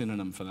 basically a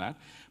synonym for that.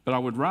 But I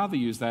would rather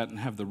use that and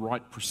have the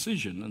right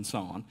precision and so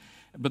on.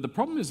 But the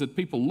problem is that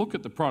people look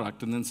at the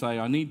product and then say,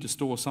 I need to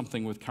store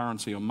something with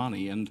currency or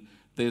money, and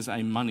there's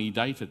a money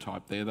data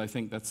type there. They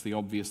think that's the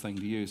obvious thing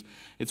to use.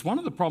 It's one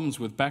of the problems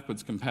with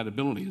backwards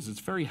compatibility is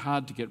it's very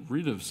hard to get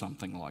rid of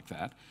something like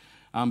that,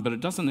 but it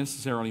doesn't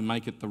necessarily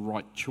make it the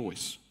right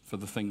choice for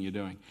the thing you're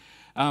doing.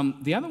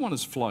 The other one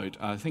is float.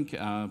 I think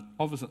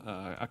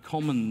a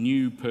common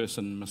new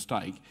person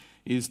mistake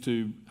is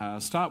to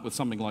start with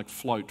something like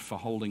float for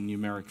holding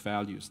numeric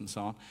values and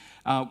so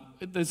on.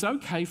 It's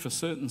okay for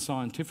certain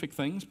scientific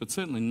things, but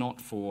certainly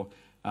not for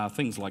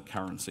things like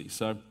currency.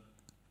 So,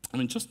 I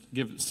mean, just to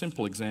give a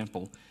simple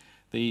example,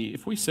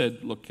 if we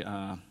said, look,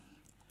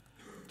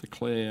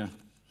 declare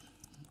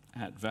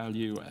at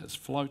value as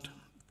float,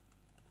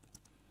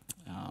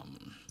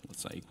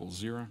 let's say equals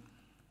 0,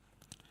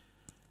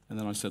 and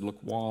then I said, look,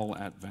 while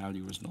at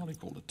value is not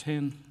equal to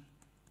 10,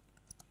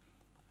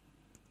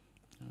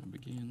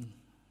 begin,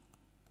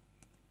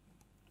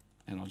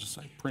 and I'll just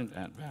say print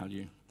at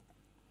value,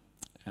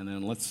 and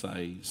then let's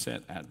say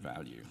set at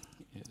value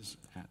is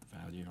at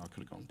value. I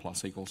could have gone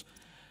plus equals.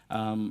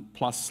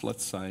 Plus,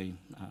 let's say,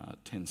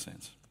 10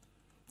 cents,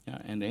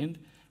 and end.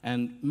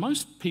 And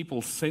most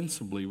people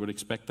sensibly would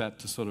expect that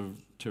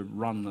to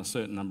run a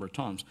certain number of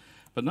times.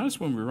 But notice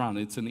when we run,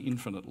 it's an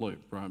infinite loop,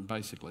 right,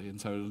 basically, and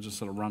so it'll just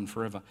sort of run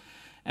forever.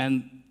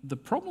 And the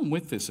problem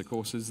with this, of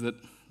course, is that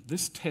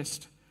this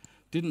test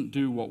didn't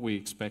do what we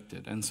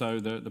expected. And so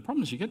the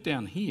problem is you get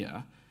down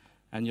here,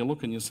 and you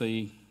look and you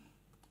see,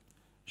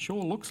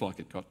 sure looks like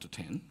it got to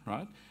 10,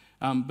 right?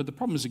 But the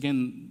problem is,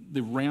 again,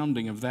 the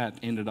rounding of that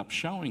ended up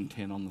showing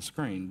 10 on the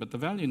screen, but the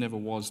value never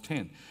was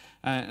 10.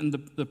 And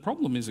the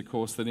problem is, of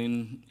course, that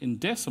in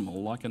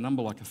decimal, like a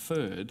number like a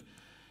third,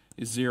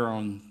 is 0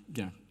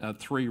 and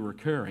 3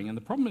 recurring. And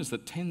the problem is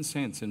that 10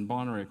 cents in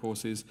binary, of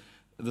course, is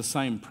the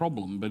same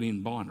problem, but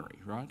in binary,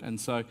 right? And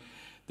so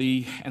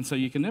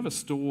you can never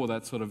store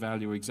that sort of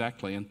value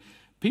exactly. And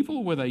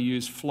people, where they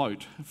use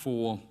float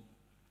for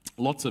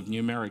lots of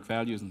numeric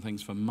values and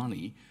things for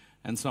money,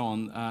 and so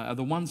on, are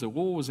the ones that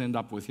always end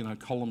up with,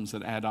 columns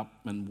that add up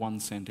and 1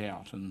 cent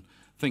out and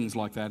things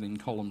like that in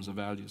columns of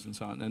values and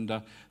so on. And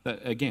that,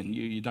 again,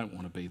 you don't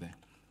want to be there.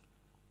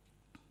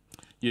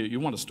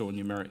 You want to store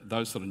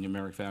those sort of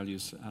numeric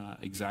values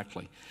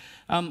exactly.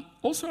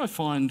 Also, I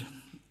find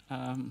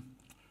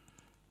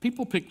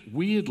people pick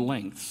weird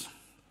lengths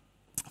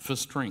for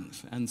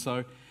strings. And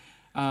so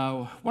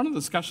one of the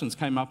discussions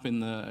came up in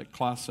the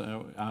class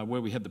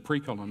where we had the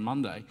pre-con on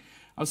Monday.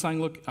 I was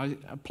saying, look,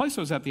 a place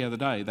I was at the other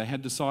day, they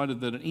had decided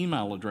that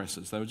email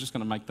addresses, they were just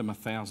going to make them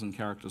 1,000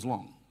 characters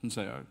long. And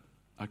so,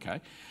 okay.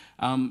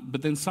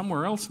 But then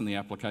somewhere else in the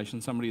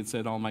application, somebody had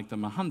said, I'll make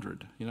them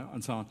 100,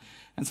 and so on.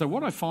 And so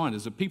what I find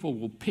is that people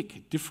will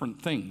pick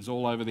different things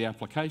all over the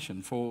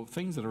application for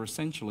things that are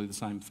essentially the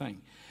same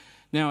thing.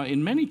 Now,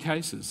 in many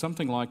cases,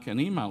 something like an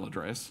email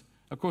address,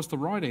 of course, the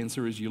right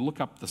answer is you look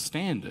up the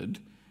standard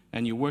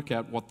and you work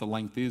out what the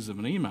length is of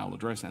an email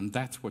address, and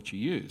that's what you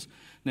use.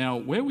 Now,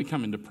 where we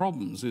come into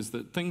problems is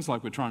that things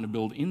like we're trying to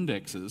build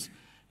indexes,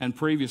 and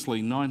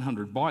previously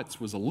 900 bytes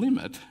was a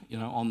limit,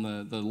 on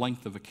the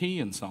length of a key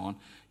and so on.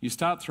 You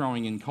start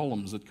throwing in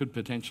columns that could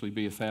potentially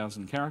be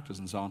 1,000 characters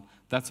and so on.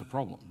 That's a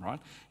problem, right?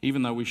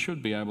 Even though we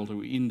should be able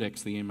to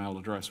index the email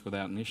address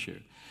without an issue.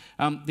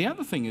 The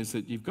other thing is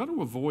that you've got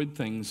to avoid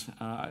things.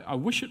 I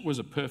wish it was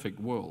a perfect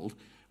world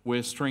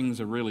where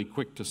strings are really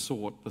quick to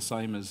sort, the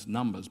same as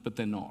numbers, but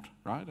they're not,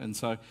 right? And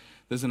so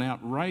there's an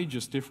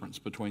outrageous difference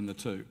between the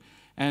two.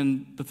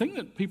 And the thing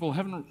that people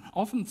haven't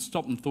often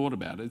stopped and thought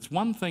about, it's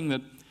one thing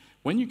that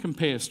when you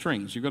compare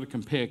strings, you've got to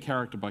compare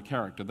character by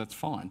character, that's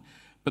fine.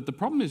 But the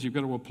problem is you've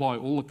got to apply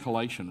all the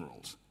collation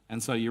rules.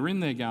 And so you're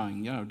in there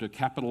going, do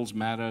capitals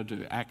matter,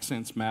 do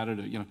accents matter,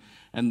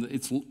 and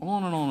it's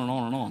on and on and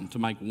on and on to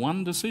make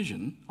one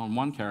decision on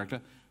one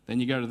character,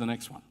 then you go to the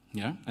next one,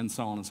 and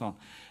so on and so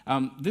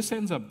on. This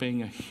ends up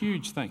being a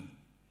huge thing.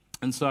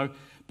 And so,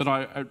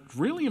 but it's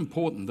really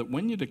important that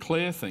when you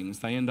declare things,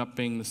 they end up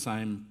being the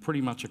same pretty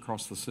much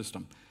across the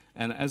system.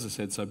 And as I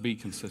said, so be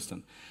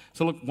consistent.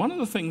 So look, one of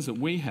the things that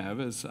we have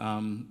is,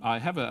 I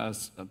have a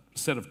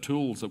set of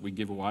tools that we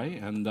give away,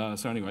 and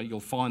so anyway, you'll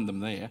find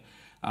them there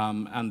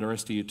under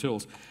SDU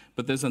Tools.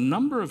 But there's a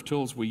number of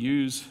tools we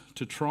use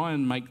to try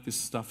and make this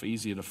stuff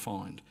easier to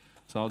find.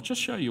 So I'll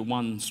just show you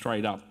one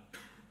straight up.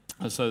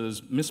 So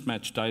there's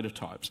mismatched data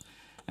types.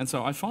 And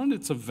so I find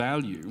it's of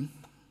value.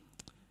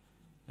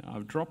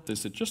 I've dropped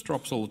this. It just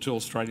drops all the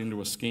tools straight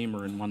into a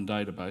schema in one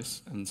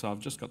database. And so I've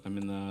just got them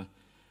in the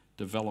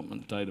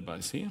development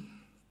database here.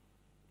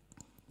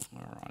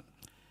 All right.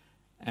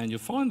 And you'll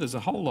find there's a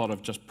whole lot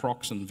of just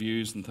procs and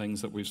views and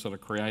things that we've sort of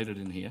created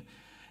in here.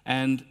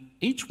 And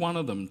each one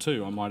of them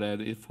too, I might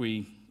add, if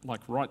we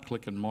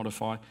right-click and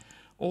modify,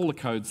 all the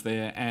code's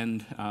there,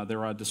 and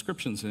there are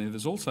descriptions in there.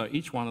 There's also,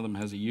 each one of them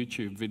has a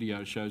YouTube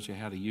video, shows you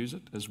how to use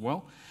it as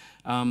well.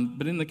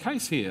 But in the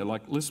case here,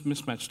 like list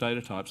mismatched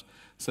data types,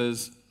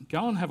 says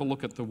go and have a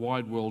look at the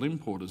Wide World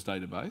Importers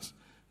database.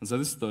 And so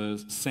this is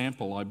the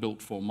sample I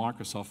built for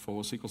Microsoft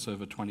for SQL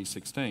Server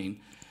 2016.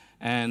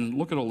 And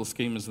look at all the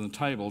schemas and the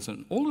tables,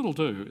 and all it'll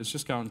do is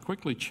just go and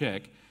quickly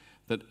check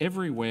that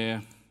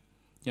everywhere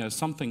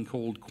something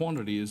called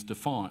quantity is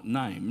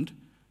named,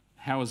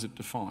 how is it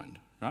defined,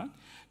 right?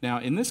 Now,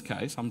 in this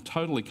case, I'm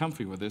totally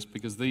comfy with this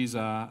because these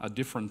are a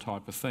different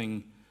type of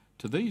thing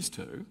to these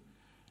two.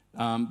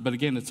 But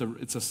again,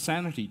 it's a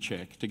sanity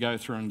check to go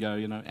through and go,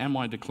 am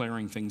I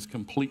declaring things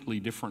completely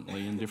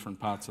differently in different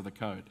parts of the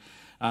code?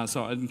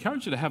 So I'd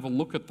encourage you to have a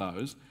look at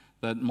those.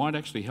 That might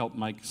actually help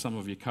make some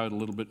of your code a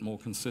little bit more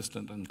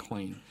consistent and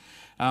clean.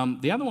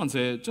 The other ones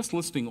are just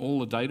listing all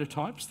the data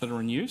types that are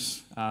in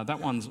use. That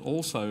one's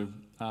also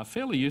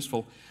fairly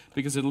useful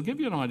because it'll give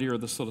you an idea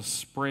of the sort of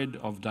spread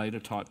of data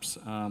types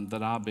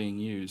that are being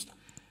used.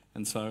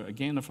 And so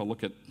again, if I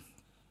look at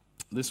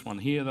this one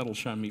here, that'll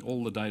show me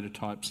all the data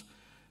types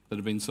that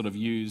have been sort of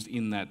used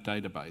in that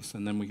database.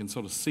 And then we can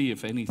sort of see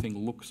if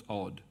anything looks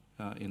odd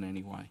in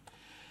any way.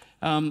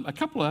 A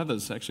couple of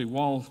others, actually,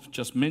 while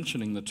just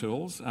mentioning the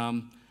tools.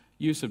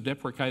 Use of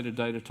deprecated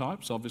data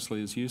types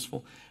obviously is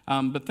useful,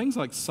 but things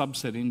like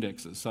subset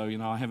indexes. So,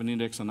 I have an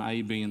index on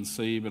A, B, and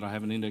C, but I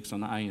have an index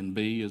on A and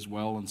B as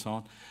well, and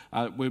so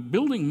on. We're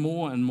building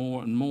more and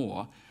more and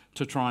more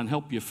to try and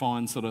help you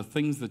find sort of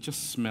things that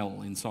just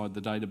smell inside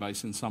the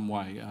database in some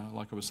way,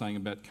 like I was saying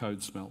about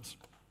code smells.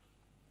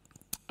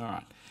 All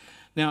right.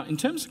 Now, in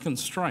terms of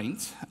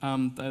constraints,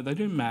 they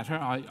do matter.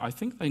 I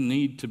think they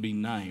need to be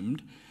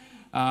named.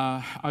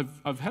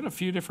 I've had a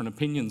few different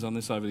opinions on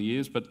this over the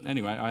years, but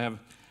anyway, I have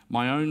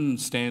my own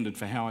standard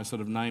for how I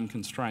sort of name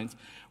constraints.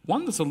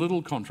 One that's a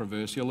little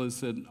controversial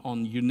is that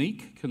on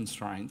unique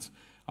constraints,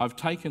 I've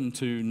taken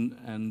to,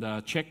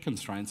 and check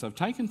constraints, I've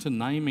taken to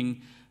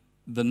naming,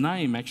 the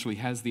name actually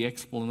has the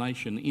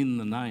explanation in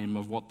the name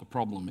of what the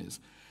problem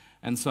is.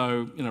 And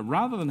so,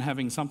 rather than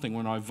having something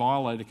when I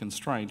violate a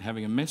constraint,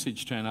 having a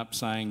message turn up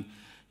saying,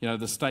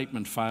 the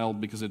statement failed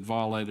because it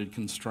violated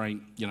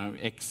constraint,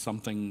 X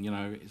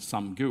something,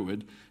 some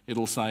GUID.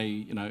 It'll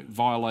say,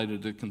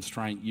 violated a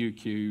constraint,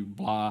 UQ,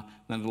 blah,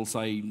 then it'll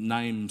say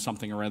name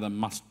something or other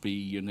must be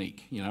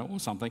unique, or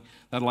something.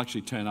 That'll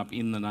actually turn up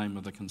in the name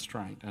of the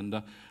constraint. And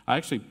I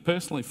actually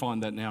personally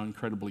find that now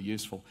incredibly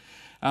useful.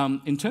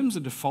 In terms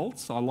of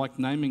defaults, I like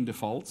naming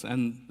defaults,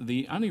 and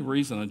the only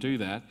reason I do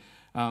that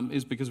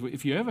is because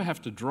if you ever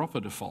have to drop a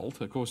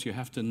default, of course, you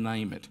have to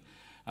name it.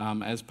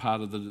 as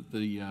part of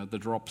the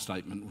drop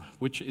statement,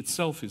 which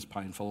itself is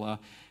painful.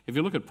 If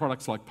you look at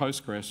products like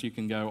Postgres, you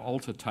can go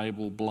alter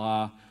table,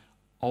 blah,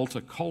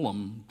 alter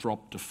column,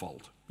 drop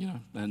default.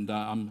 And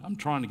I'm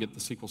trying to get the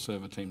SQL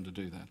Server team to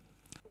do that.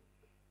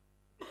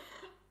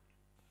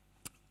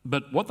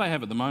 But what they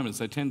have at the moment is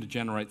they tend to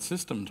generate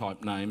system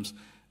type names,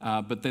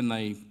 but then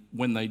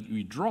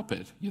you drop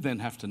it, you then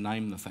have to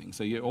name the thing.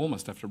 So you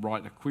almost have to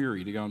write a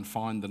query to go and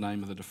find the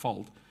name of the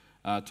default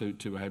to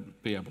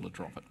be able to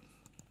drop it.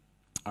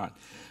 All right.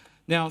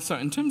 Now, so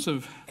in terms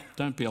of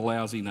don't be a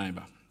lousy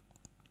neighbour.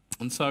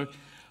 And so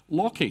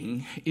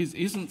locking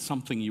isn't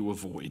something you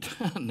avoid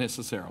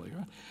necessarily,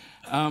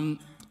 right?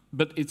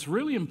 But it's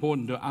really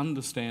important to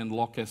understand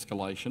lock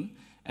escalation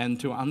and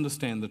to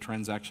understand the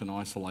transaction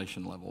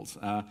isolation levels.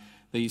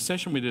 The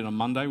session we did on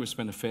Monday, we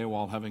spent a fair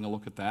while having a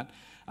look at that.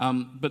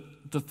 But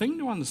the thing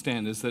to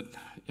understand is that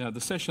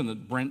the session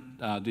that Brent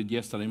did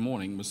yesterday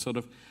morning was sort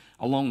of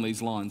along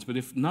these lines. But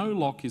if no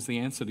lock is the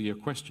answer to your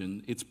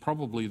question, it's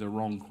probably the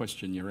wrong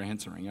question you're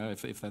answering,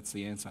 if that's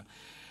the answer.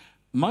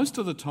 Most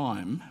of the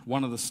time,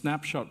 one of the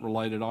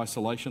snapshot-related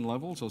isolation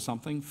levels or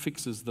something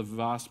fixes the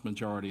vast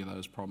majority of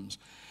those problems.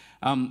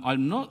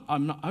 I'm not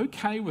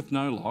okay with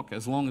no lock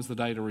as long as the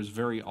data is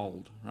very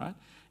old, right?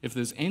 If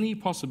there's any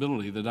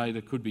possibility the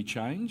data could be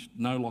changed,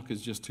 no lock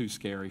is just too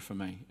scary for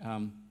me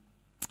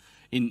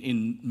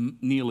in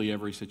nearly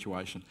every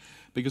situation.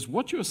 Because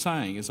what you're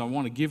saying is I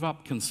want to give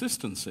up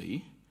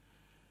consistency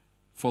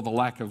for the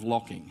lack of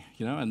locking,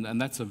 and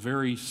that's a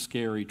very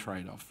scary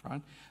trade-off,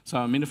 right? So,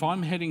 I mean, if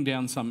I'm heading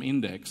down some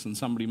index and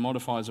somebody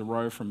modifies a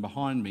row from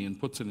behind me and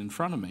puts it in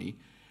front of me,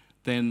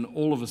 then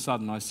all of a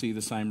sudden I see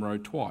the same row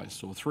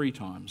twice or 3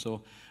 times,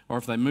 or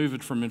if they move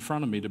it from in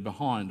front of me to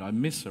behind, I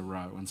miss a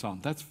row and so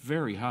on. That's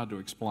very hard to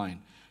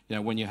explain,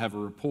 when you have a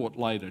report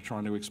later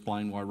trying to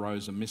explain why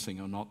rows are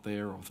missing or not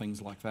there or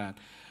things like that.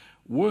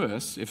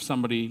 Worse, if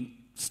somebody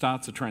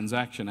starts a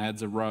transaction,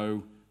 adds a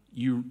row,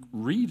 you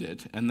read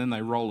it and then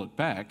they roll it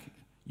back,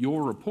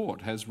 your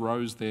report has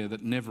rows there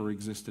that never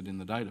existed in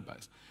the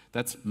database.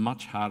 That's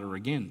much harder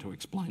again to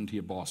explain to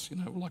your boss,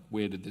 like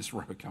where did this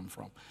row come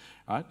from,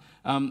 right?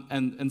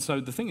 And so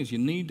the thing is you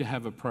need to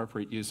have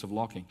appropriate use of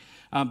locking,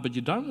 but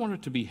you don't want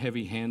it to be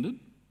heavy-handed.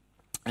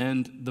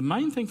 And the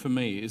main thing for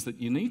me is that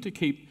you need to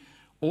keep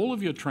all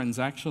of your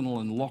transactional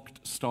and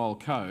locked style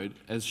code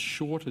as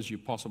short as you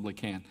possibly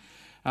can.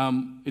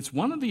 It's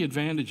one of the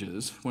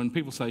advantages when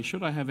people say,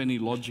 should I have any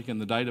logic in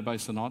the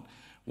database or not?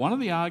 One of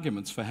the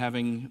arguments for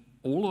having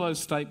all of those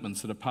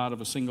statements that are part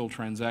of a single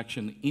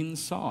transaction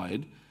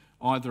inside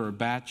either a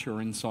batch or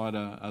inside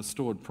a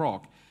stored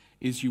proc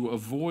is you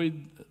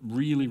avoid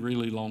really,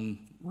 really long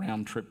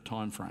round-trip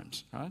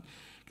timeframes, right?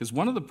 Because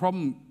one of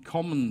the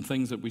common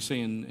things that we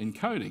see in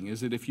coding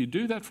is that if you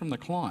do that from the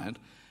client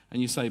and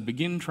you say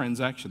begin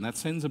transaction, that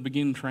sends a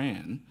begin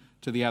tran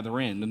to the other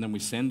end, and then we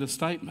send a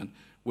statement,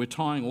 we're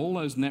tying all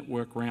those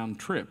network round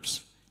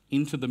trips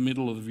into the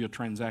middle of your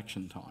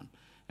transaction time.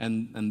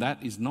 And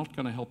that is not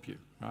going to help you,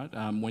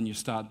 right, when you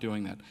start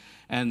doing that.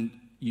 And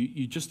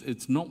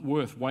it's not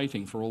worth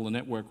waiting for all the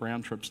network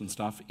round trips and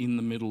stuff in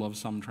the middle of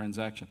some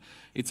transaction.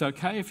 It's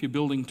okay if you're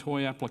building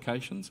toy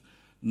applications,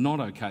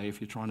 not okay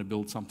if you're trying to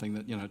build something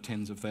that,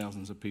 tens of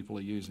thousands of people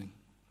are using.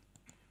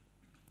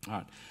 All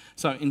right,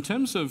 so in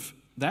terms of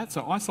that,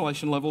 so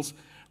isolation levels,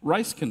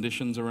 race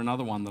conditions are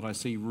another one that I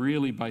see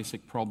really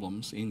basic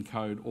problems in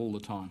code all the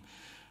time.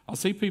 I'll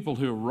see people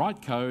who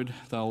write code,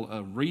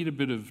 they'll read a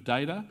bit of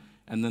data,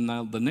 and then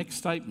the next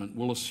statement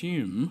will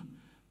assume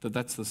that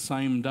that's the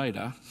same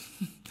data,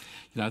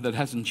 that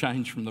hasn't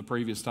changed from the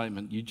previous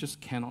statement. You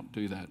just cannot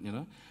do that,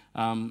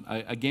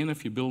 Again,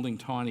 if you're building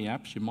tiny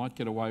apps, you might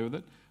get away with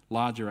it.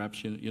 Larger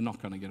apps, you're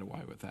not going to get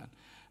away with that.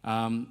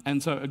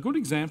 And so a good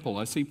example,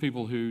 I see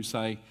people who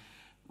say,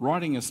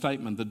 writing a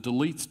statement that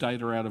deletes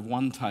data out of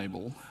one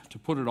table to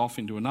put it off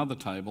into another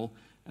table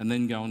and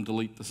then go and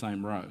delete the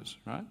same rows,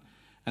 right?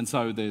 And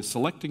so they're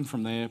selecting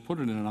from there, put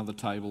it in another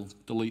table,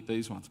 delete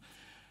these ones.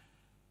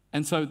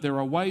 And so there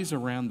are ways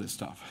around this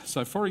stuff.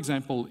 So for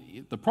example,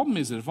 the problem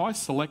is that if I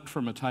select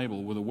from a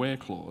table with a where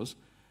clause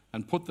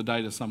and put the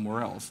data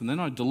somewhere else, and then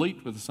I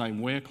delete with the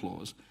same where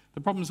clause,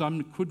 the problem is I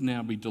could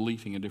now be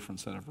deleting a different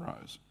set of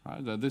rows,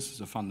 right? This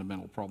is a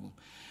fundamental problem.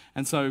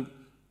 And so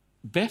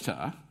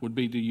better would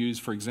be to use,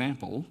 for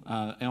example,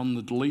 on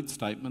the delete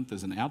statement,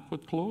 there's an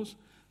output clause.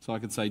 So I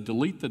could say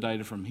delete the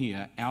data from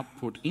here,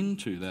 output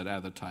into that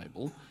other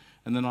table,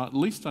 and then at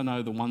least I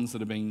know the ones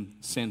that are being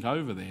sent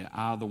over there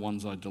are the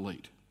ones I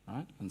delete,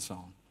 right? And so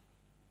on.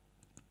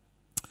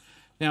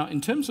 Now, in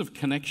terms of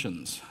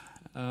connections,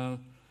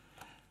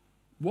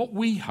 what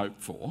we hope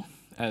for,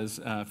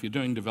 as if you're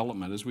doing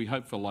development, is we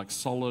hope for like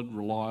solid,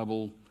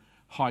 reliable,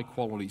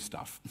 high-quality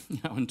stuff,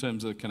 in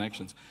terms of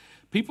connections.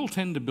 People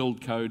tend to build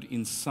code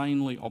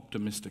insanely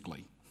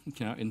optimistically,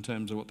 in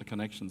terms of what the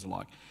connections are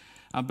like.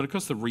 But of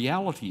course, the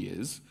reality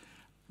is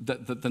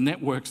that the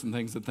networks and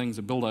things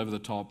are built over the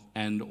top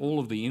and all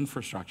of the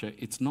infrastructure,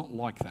 it's not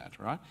like that,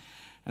 right?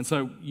 And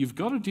so you've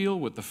got to deal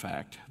with the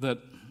fact that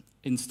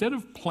instead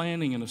of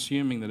planning and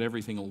assuming that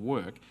everything will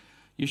work,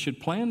 you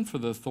should plan for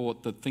the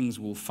thought that things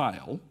will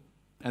fail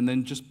and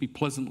then just be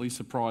pleasantly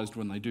surprised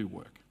when they do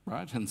work,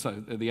 right? And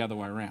so the other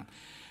way around.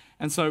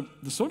 And so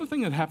the sort of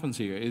thing that happens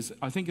here is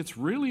I think it's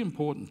really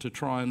important to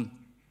try and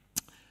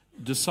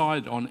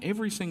decide on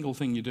every single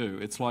thing you do.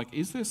 It's like,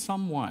 is there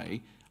some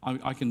way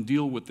I can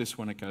deal with this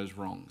when it goes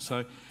wrong?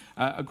 So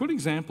a good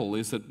example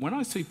is that when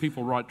I see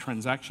people write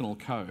transactional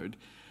code,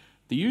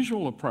 the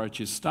usual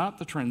approach is start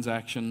the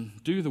transaction,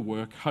 do the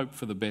work, hope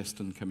for the best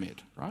and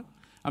commit, right?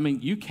 I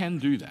mean, you can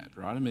do that,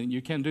 right? I mean, you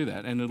can do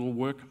that and it'll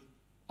work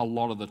a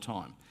lot of the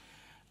time.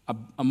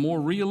 A more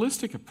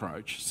realistic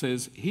approach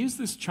says, here's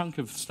this chunk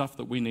of stuff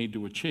that we need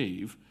to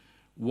achieve.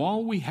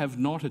 While we have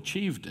not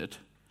achieved it,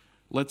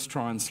 let's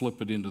try and slip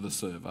it into the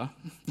server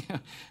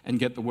and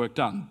get the work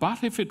done.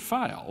 But if it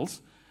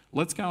fails,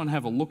 let's go and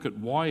have a look at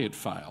why it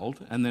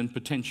failed and then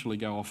potentially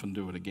go off and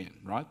do it again,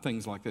 right?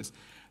 Things like this.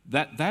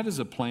 That is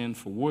a plan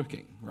for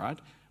working, right?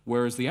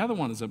 Whereas the other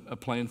one is a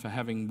plan for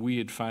having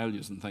weird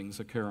failures and things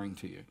occurring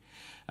to you.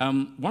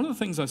 One of the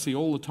things I see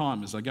all the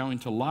time is I go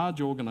into large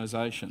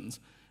organisations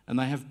and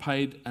they have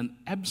paid an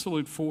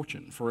absolute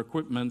fortune for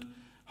equipment,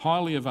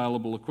 highly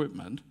available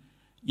equipment,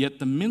 yet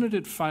the minute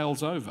it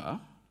fails over,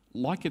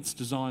 like it's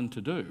designed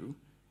to do,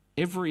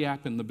 every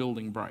app in the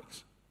building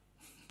breaks.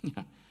 And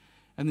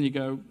then you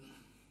go,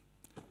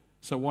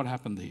 so what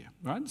happened here,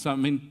 right? So, I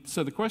mean,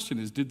 so the question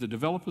is, did the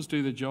developers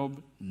do their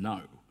job?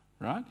 No,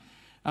 right?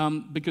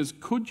 Because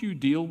could you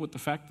deal with the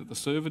fact that the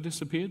server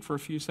disappeared for a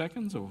few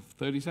seconds or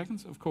 30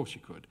 seconds? Of course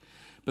you could.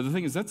 But the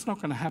thing is, that's not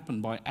going to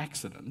happen by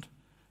accident.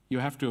 You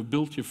have to have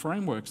built your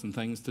frameworks and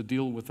things to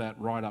deal with that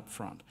right up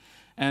front.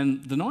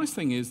 And the nice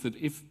thing is that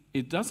if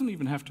it doesn't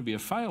even have to be a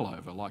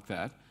failover like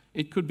that,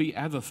 it could be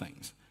other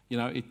things. You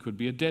know, it could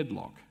be a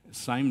deadlock,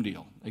 same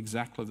deal,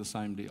 exactly the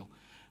same deal.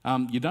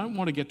 You don't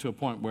want to get to a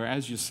point where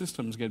as your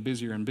systems get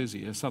busier and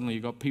busier, suddenly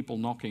you've got people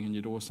knocking on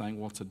your door saying,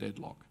 what's a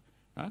deadlock?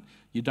 Right?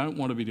 You don't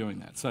want to be doing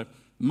that. So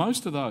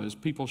most of those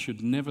people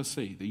should never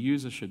see. The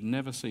user should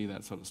never see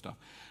that sort of stuff.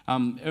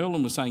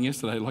 Erlen was saying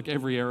yesterday, like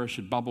every error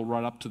should bubble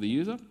right up to the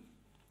user.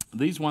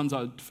 These ones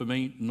are, for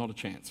me, not a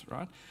chance,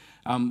 right?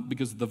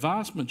 Because the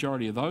vast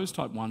majority of those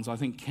type ones, I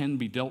think, can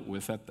be dealt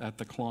with at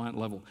the client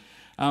level.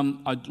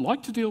 I'd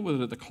like to deal with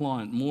it at the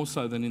client more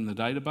so than in the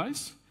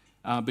database,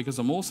 because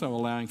I'm also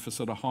allowing for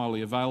sort of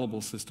highly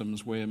available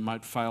systems where it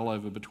might fail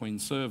over between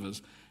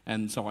servers,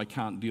 and so I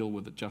can't deal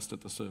with it just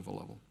at the server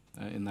level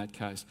in that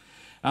case.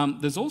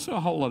 There's also a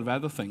whole lot of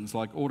other things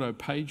like auto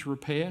page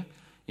repair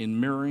in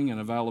mirroring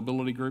and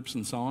availability groups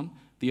and so on.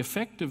 The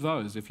effect of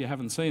those, if you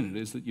haven't seen it,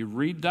 is that you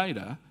read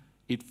data,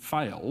 it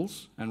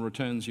fails and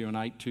returns you an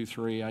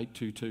 823,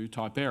 822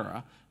 type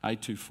error,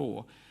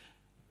 824.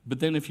 But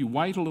then if you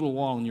wait a little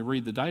while and you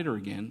read the data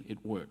again,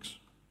 it works.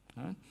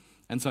 Right?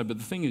 And so, but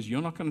the thing is,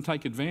 you're not going to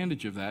take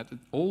advantage of that.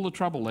 All the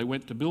trouble they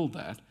went to build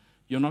that,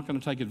 you're not going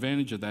to take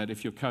advantage of that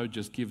if your code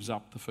just gives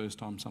up the first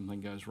time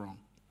something goes wrong.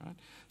 Right?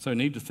 So you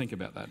need to think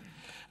about that.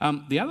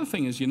 The other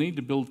thing is you need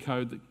to build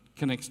code that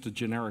connects to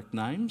generic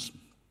names,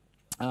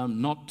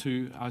 not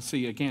to, I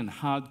see again,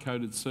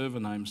 hard-coded server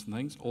names and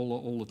things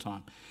all the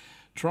time.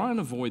 Try and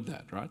avoid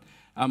that, right?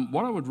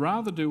 What I would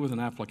rather do with an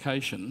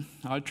application,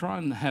 I try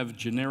and have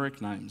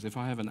generic names. If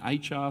I have an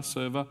HR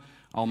server,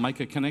 I'll make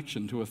a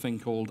connection to a thing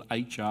called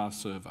HR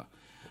server.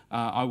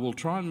 I will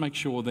try and make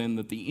sure then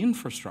that the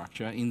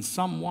infrastructure in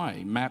some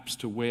way maps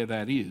to where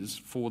that is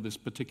for this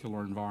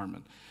particular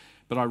environment.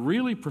 But I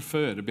really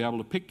prefer to be able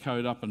to pick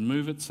code up and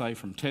move it, say,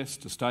 from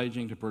test to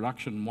staging to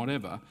production,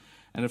 whatever.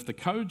 And if the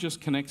code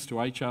just connects to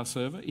HR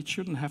server, it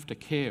shouldn't have to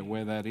care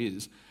where that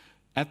is.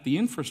 At the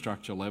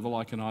infrastructure level,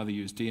 I can either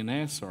use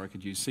DNS or I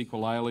could use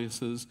SQL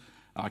aliases.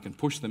 I can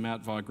push them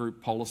out via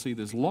group policy.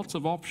 There's lots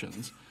of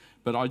options,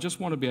 but I just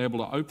want to be able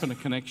to open a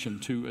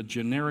connection to a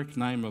generic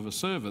name of a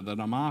server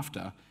that I'm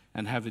after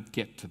and have it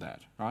get to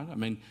that, right? I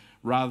mean,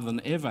 rather than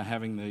ever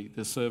having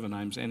the server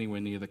names anywhere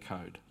near the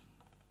code.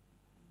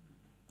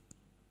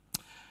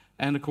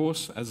 And of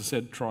course, as I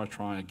said, try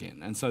again.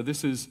 And so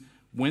this is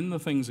when the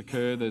things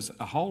occur, there's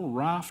a whole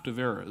raft of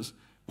errors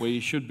where you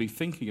should be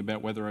thinking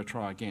about whether I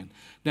try again.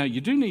 Now, you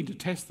do need to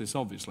test this,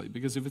 obviously,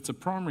 because if it's a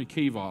primary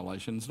key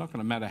violation, it's not going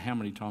to matter how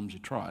many times you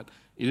try it,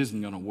 it isn't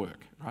going to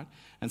work, right?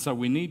 And so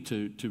we need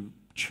to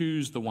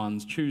choose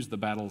the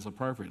battles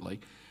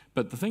appropriately.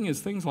 But the thing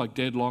is, things like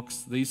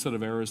deadlocks, these sort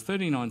of errors,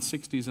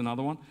 3960 is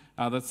another one.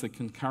 That's the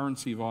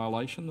concurrency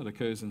violation that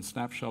occurs in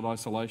snapshot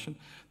isolation.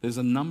 There's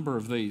a number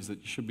of these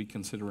that you should be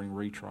considering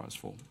retries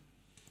for.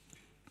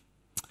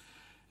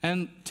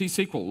 And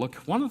T-SQL, look,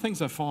 one of the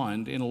things I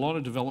find in a lot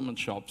of development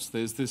shops,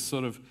 there's this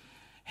sort of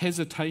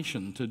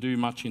hesitation to do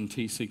much in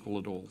T-SQL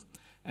at all.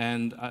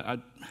 And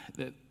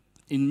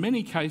in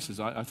many cases,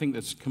 I think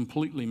that's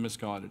completely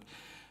misguided.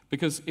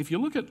 Because if you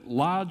look at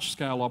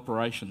large-scale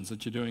operations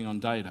that you're doing on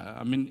data,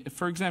 I mean,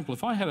 for example,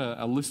 if I had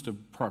a list of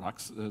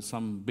products,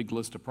 some big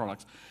list of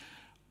products,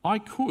 I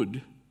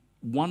could,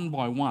 one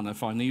by one,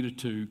 if I needed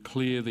to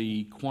clear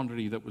the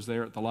quantity that was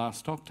there at the last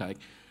stock take,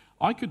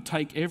 I could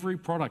take every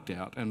product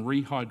out and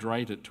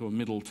rehydrate it to a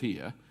middle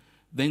tier,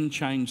 then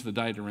change the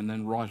data and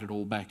then write it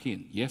all back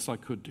in. Yes, I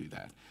could do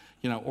that.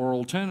 Or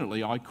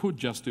alternately, I could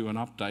just do an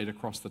update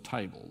across the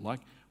table.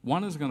 Like,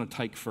 one is going to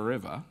take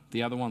forever,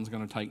 the other one's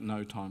going to take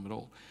no time at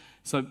all.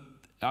 So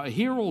I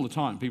hear all the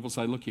time people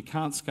say, look, you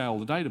can't scale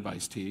the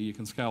database tier, you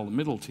can scale the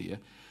middle tier,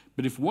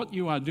 but if what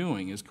you are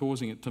doing is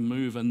causing it to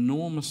move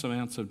enormous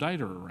amounts of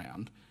data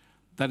around,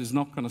 that is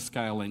not going to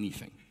scale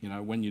anything,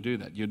 when you do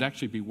that. You'd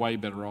actually be way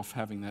better off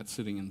having that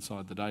sitting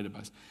inside the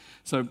database.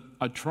 So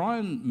I try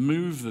and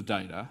move the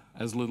data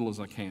as little as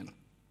I can.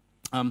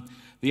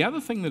 The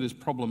other thing that is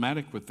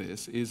problematic with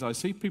this is I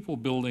see people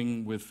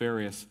building with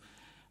various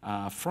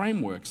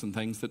frameworks and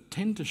things that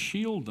tend to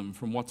shield them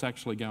from what's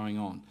actually going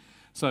on.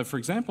 So for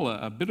example,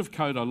 a bit of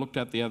code I looked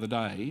at the other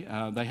day,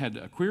 they had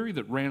a query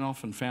that ran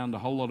off and found a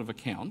whole lot of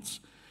accounts,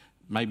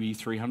 maybe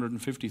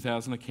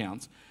 350,000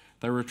 accounts.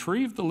 They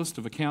retrieved the list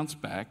of accounts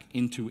back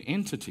into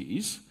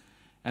entities,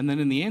 and then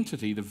in the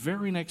entity, the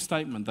very next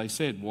statement they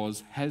said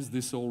was, has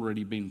this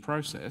already been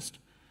processed?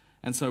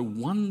 And so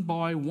one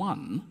by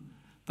one,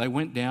 they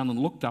went down and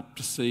looked up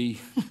to see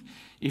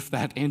if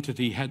that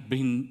entity had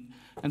been.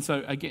 And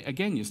so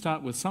again, you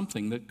start with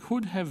something that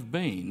could have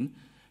been,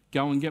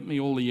 go and get me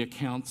all the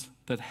accounts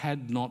that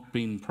had not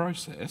been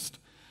processed.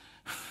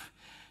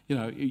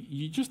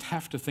 You just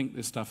have to think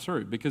this stuff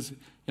through because,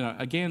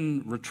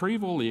 again,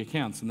 retrieve all the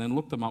accounts and then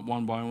look them up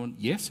one by one.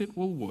 Yes, it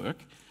will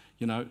work.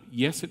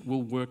 Yes, it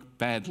will work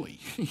badly,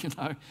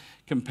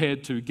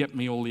 compared to get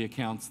me all the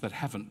accounts that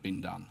haven't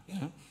been done.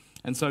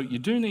 And so you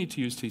do need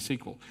to use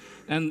T-SQL.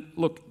 And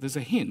look, there's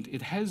a hint.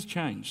 It has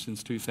changed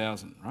since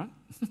 2000, right?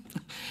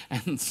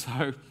 And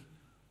so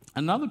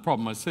another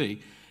problem I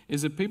see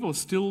is that people are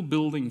still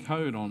building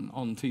code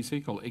on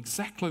T-SQL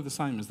exactly the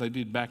same as they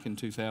did back in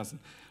 2000.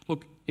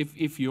 Look,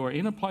 if you're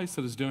in a place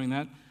that is doing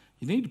that,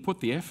 you need to put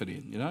the effort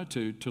in,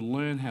 to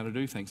learn how to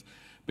do things,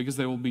 because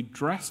there will be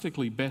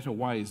drastically better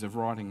ways of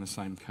writing the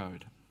same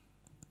code,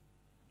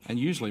 and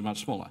usually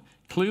much smaller.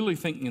 Clearly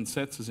thinking in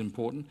sets is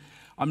important.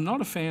 I'm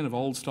not a fan of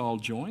old-style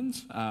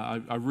joins.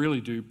 I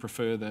really do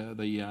prefer the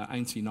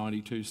ANSI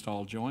 92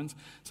 style joins,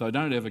 so I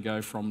don't ever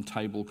go from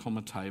table,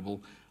 comma,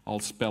 table. I'll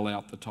spell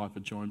out the type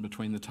of join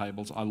between the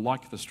tables. I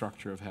like the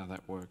structure of how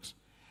that works.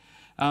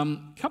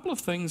 Couple of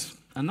things.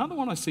 Another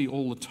one I see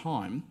all the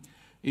time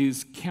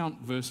is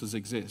count versus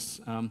exists.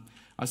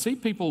 I see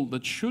people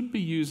that should be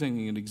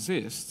using it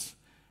exists,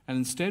 and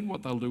instead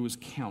what they'll do is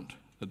count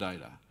the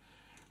data.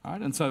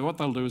 Right? And so what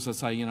they'll do is they'll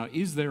say,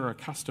 is there a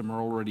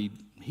customer already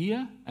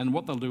here? And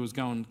what they'll do is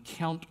go and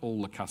count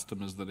all the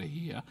customers that are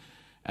here,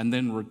 and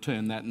then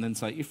return that, and then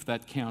say, if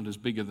that count is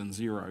bigger than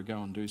 0,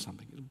 go and do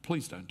something.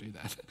 Please don't do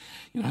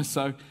that.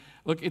 So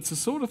look, it's the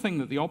sort of thing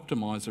that the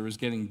optimizer is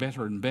getting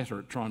better and better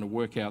at trying to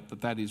work out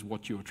that is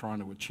what you're trying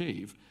to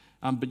achieve.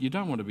 But you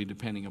don't want to be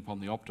depending upon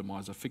the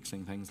optimizer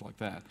fixing things like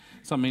that.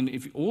 So,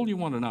 if all you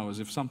want to know is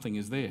if something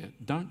is there,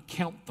 don't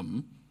count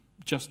them,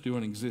 just do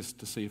an exist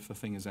to see if the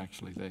thing is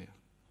actually there.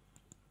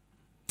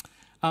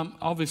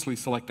 Obviously,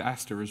 select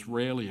Aster is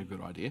rarely a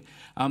good idea.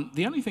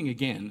 The only thing,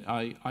 again,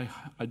 I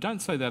don't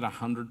say that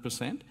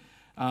 100%,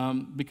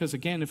 because,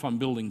 again, if I'm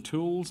building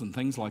tools and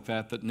things like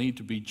that need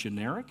to be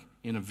generic,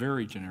 in a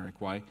very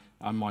generic way,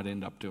 I might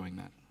end up doing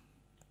that.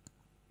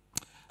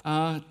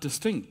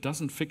 Distinct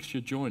doesn't fix your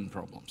join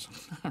problems,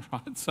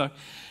 right? So,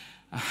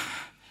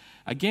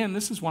 again,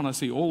 this is one I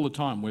see all the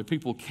time where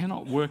people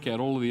cannot work out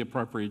all of the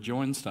appropriate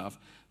join stuff.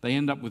 They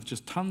end up with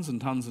just tons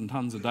and tons and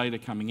tons of data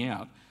coming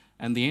out,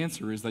 and the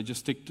answer is they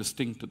just stick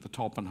distinct at the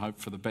top and hope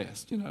for the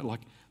best.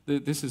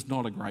 This is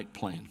not a great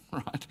plan,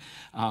 right?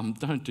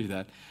 Don't do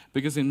that,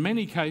 because in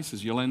many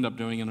cases you'll end up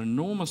doing an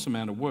enormous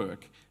amount of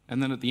work,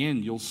 and then at the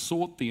end you'll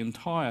sort the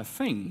entire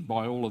thing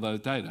by all of those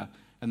data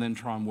and then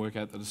try and work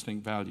out the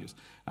distinct values.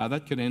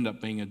 That could end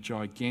up being a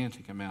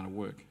gigantic amount of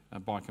work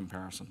by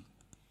comparison.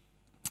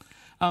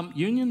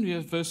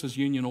 Union versus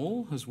union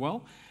all as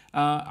well.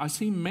 I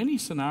see many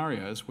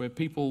scenarios where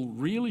people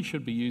really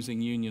should be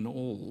using union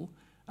all,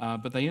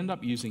 but they end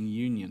up using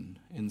union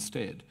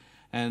instead.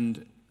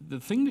 And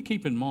the thing to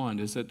keep in mind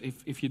is that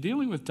if you're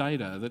dealing with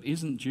data that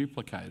isn't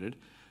duplicated,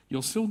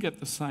 you'll still get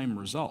the same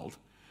result.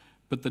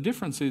 But the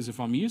difference is if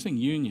I'm using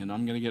union,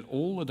 I'm going to get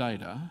all the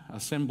data,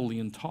 assemble the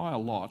entire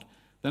lot,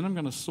 then I'm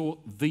going to sort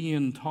the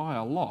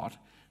entire lot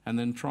and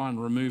then try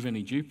and remove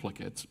any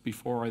duplicates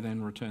before I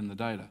then return the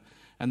data.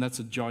 And that's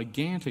a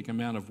gigantic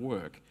amount of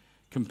work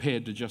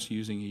compared to just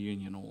using a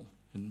union all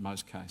in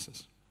most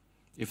cases,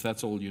 if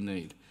that's all you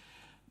need.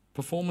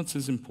 Performance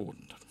is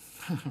important,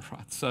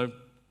 right? So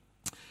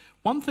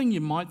one thing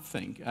you might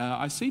think,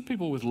 I see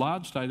people with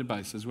large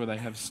databases where they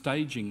have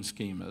staging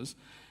schemas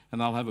and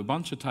they'll have a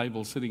bunch of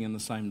tables sitting in the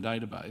same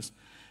database,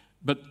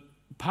 but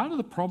part of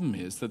the problem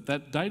is that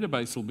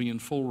database will be in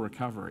full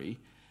recovery,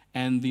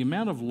 and the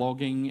amount of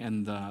logging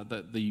and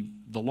the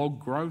log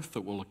growth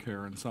that will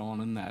occur and so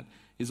on in that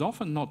is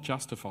often not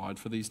justified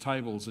for these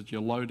tables that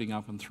you're loading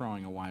up and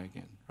throwing away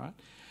again, right?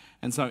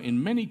 And so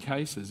in many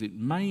cases it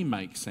may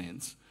make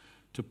sense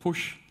to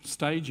push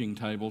staging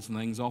tables and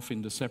things off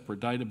into separate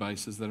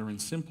databases that are in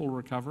simple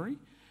recovery,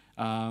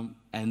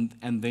 and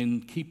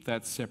then keep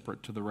that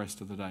separate to the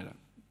rest of the data.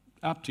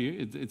 Up to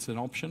you, it's an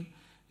option.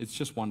 It's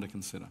just one to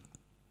consider.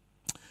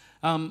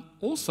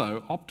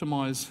 Also,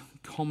 optimize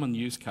common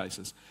use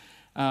cases.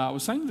 I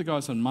was saying to the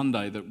guys on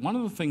Monday that one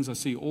of the things I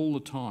see all the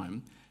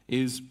time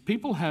is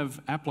people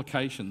have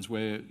applications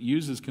where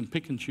users can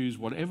pick and choose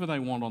whatever they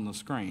want on the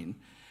screen,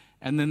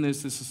 and then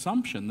there's this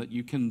assumption that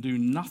you can do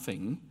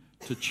nothing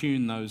to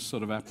tune those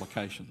sort of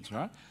applications,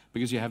 right?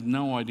 Because you have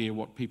no idea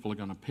what people are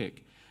going to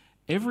pick.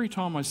 Every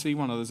time I see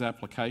one of those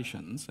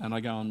applications and I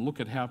go and look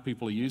at how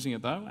people are using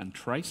it though and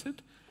trace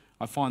it,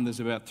 I find there's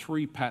about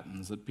 3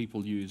 patterns that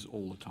people use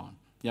all the time.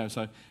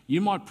 So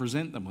you might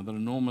present them with an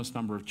enormous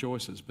number of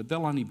choices, but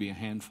there'll only be a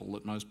handful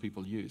that most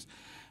people use.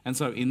 And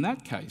so in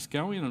that case,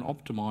 go in and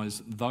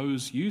optimize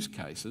those use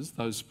cases,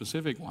 those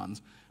specific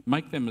ones,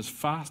 make them as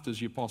fast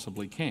as you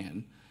possibly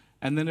can,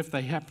 and then if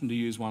they happen to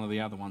use one of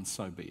the other ones,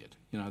 so be it.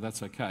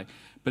 That's okay.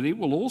 But it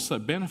will also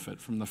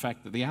benefit from the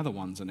fact that the other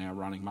ones are now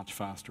running much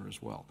faster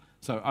as well.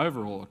 So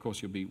overall, of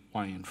course, you'll be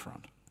way in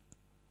front.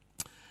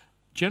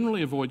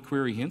 Generally avoid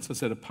query hints, I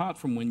said, apart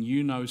from when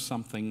you know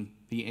something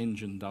the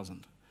engine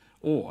doesn't,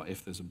 or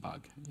if there's a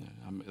bug.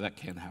 That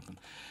can happen.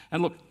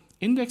 And look,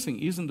 indexing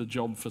isn't a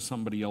job for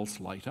somebody else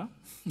later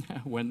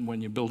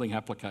when you're building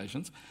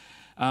applications.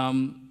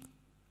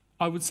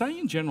 I would say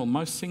in general,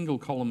 most single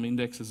column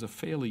indexes are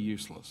fairly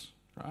useless,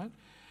 right?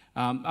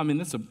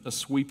 That's a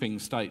sweeping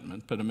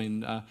statement, but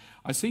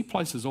I see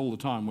places all the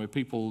time where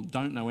people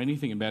don't know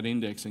anything about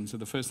indexing, so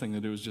the first thing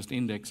they do is just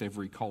index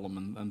every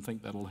column and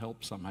think that'll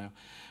help somehow.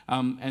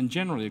 And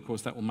generally, of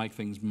course, that will make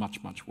things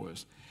much, much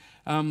worse.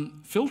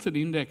 Filtered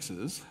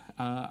indexes,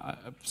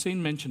 I've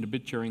seen mentioned a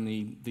bit during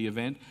the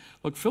event.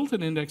 Look,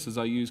 filtered indexes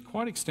I use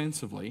quite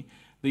extensively.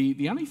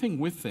 The only thing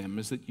with them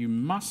is that you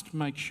must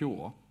make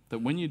sure that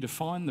when you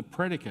define the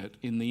predicate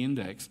in the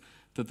index,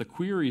 that the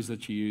queries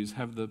that you use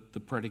have the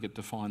predicate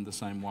defined the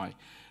same way.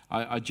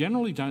 I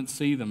generally don't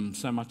see them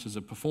so much as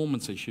a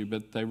performance issue,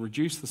 but they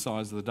reduce the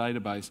size of the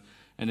database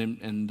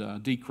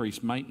and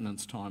decrease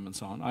maintenance time and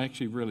so on. I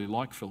actually really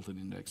like filtered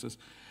indexes.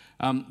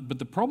 But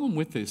the problem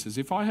with this is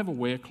if I have a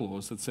where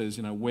clause that says,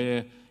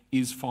 where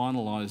is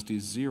finalized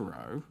is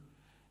 0,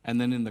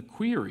 and then in the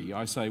query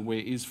I say where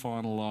is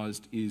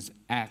finalized is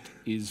at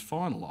is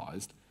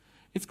finalized,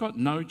 it's got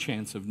no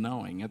chance of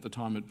knowing at the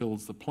time it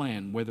builds the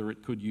plan whether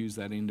it could use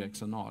that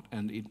index or not,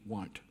 and it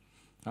won't,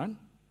 right?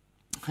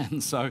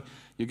 And so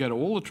you go to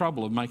all the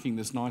trouble of making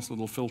this nice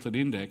little filtered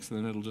index, and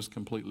then it'll just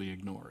completely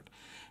ignore it.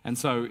 And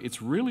so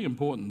it's really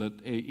important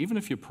that even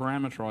if you're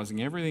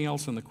parameterizing everything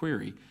else in the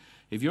query,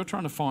 if you're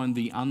trying to find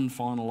the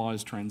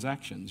unfinalized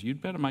transactions,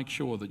 you'd better make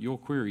sure that your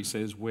query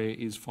says where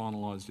is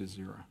finalized is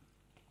 0.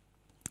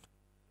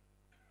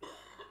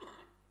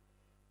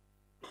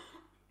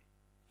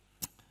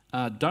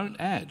 Don't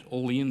add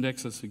all the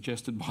indexes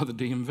suggested by the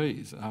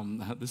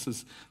DMVs. This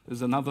is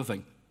another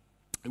thing.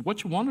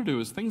 What you want to do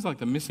is things like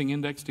the missing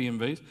index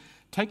DMVs,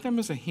 take them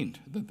as a hint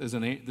that there's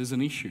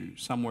an issue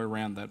somewhere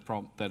around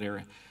that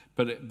area.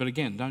 But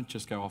again, don't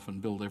just go off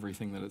and build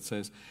everything that it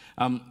says.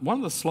 One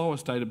of the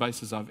slowest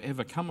databases I've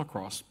ever come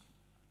across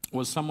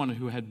was someone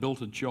who had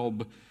built a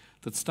job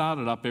that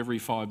started up every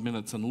 5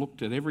 minutes and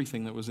looked at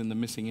everything that was in the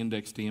missing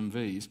index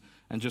DMVs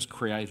and just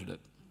created it.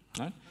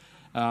 Right?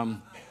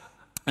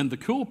 And the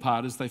cool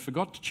part is they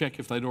forgot to check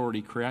if they'd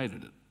already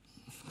created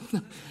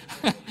it.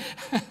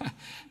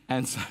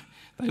 And so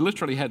they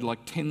literally had like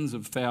tens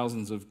of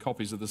thousands of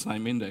copies of the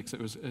same index. It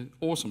was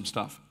awesome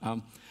stuff.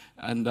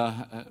 And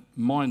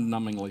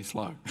mind-numbingly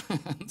slow.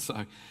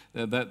 So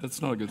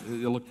that's not a good.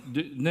 Look,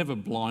 never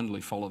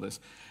blindly follow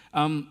this.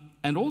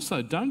 And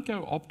also, don't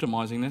go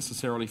optimizing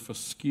necessarily for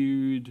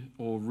skewed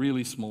or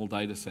really small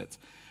data sets.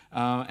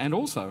 And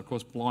also, of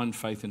course, blind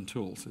faith in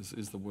tools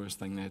is the worst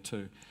thing there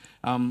too.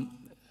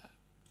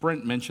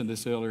 Brent mentioned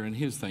this earlier in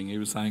his thing. He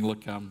was saying,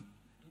 look,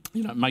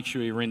 make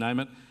sure you rename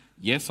it.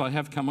 Yes, I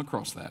have come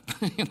across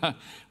that,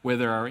 where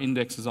there are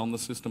indexes on the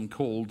system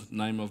called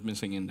name of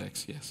missing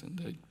index. Yes,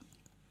 indeed.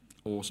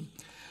 Awesome.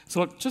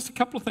 So look, just a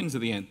couple of things at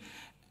the end.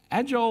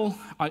 Agile,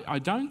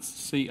 I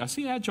see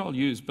Agile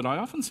used, but I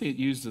often see it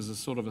used as a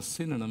sort of a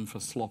synonym for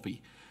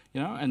sloppy,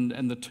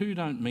 and the two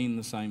don't mean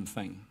the same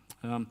thing.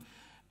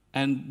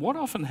 And what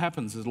often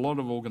happens is a lot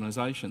of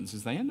organizations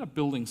is they end up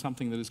building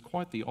something that is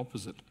quite the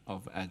opposite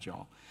of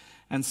Agile.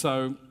 And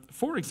so,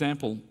 for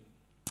example,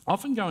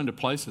 often go into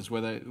places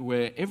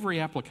where every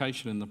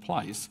application in the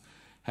place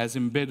has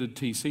embedded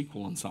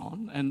T-SQL and so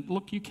on, and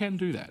look, you can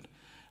do that.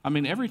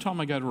 Every time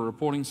I go to a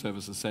reporting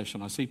services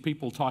session, I see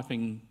people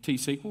typing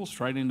T-SQL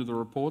straight into the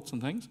reports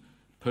and things.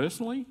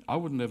 Personally, I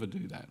would never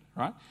do that,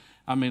 right?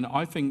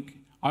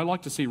 I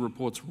like to see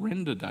reports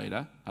render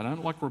data. I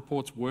don't like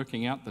reports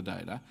working out the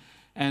data.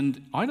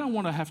 And I don't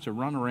want to have to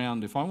run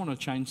around, if I want to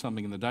change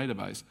something in the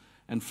database,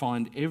 and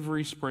find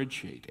every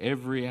spreadsheet,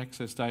 every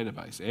Access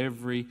database,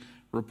 every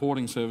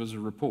reporting services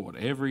report,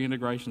 every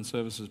integration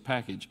services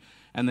package,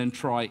 and then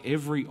try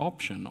every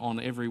option on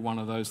every one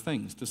of those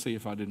things to see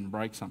if I didn't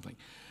break something.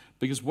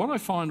 Because what I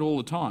find all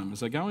the time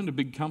is I go into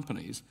big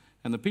companies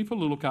and the people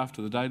who look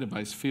after the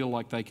database feel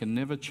like they can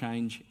never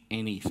change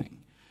anything.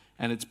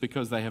 And it's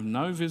because they have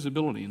no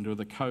visibility into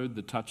the code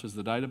that touches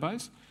the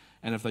database.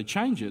 And if they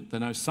change it, they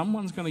know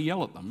someone's going to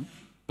yell at them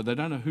but they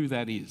don't know who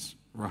that is,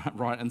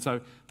 right? And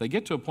so they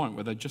get to a point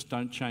where they just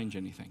don't change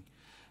anything.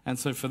 And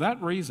so for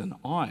that reason,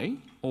 I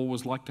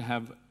always like to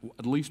have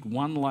at least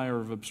one layer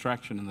of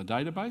abstraction in the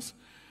database,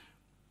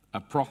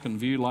 a proc and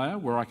view layer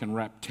where I can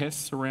wrap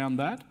tests around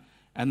that,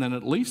 and then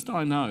at least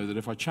I know that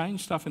if I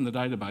change stuff in the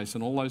database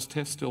and all those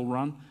tests still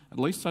run, at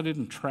least I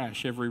didn't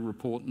trash every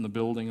report in the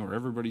building or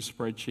everybody's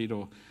spreadsheet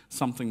or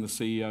something the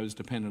CEO is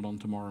dependent on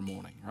tomorrow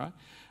morning, right?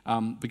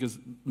 Because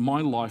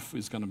my life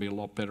is going to be a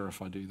lot better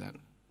if I do that.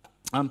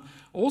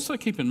 Also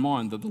keep in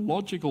mind that the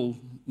logical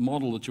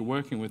model that you're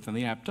working with in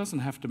the app doesn't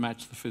have to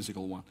match the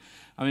physical one.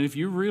 I mean, if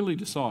you really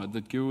decide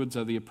that GUIDs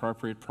are the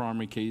appropriate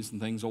primary keys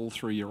and things all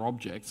through your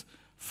objects,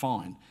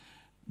 fine.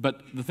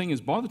 But the thing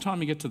is, by the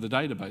time you get to the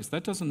database,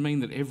 that doesn't mean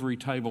that every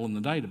table in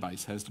the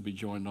database has to be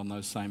joined on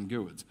those same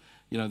GUIDs.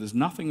 You know, there's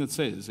nothing that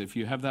says, if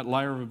you have that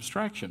layer of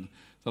abstraction,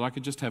 that I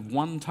could just have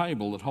one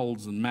table that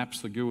holds and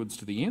maps the GUIDs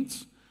to the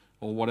ints,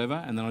 or whatever,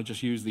 and then I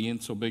just use the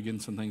ints or big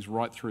ints and things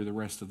right through the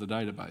rest of the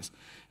database.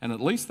 And at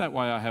least that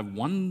way I have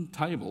one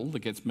table that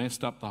gets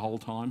messed up the whole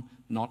time,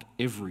 not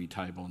every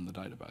table in the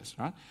database,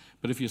 right?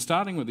 But if you're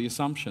starting with the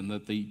assumption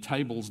that the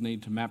tables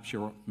need to match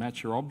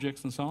your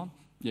objects and so on,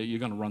 yeah, you're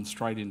going to run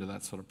straight into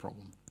that sort of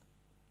problem.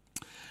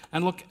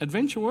 And look,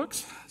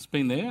 AdventureWorks has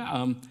been there.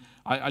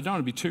 I don't want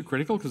to be too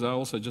critical because I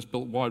also just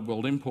built wide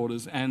world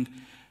importers, and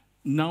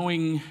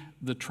knowing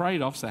the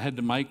trade-offs I had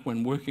to make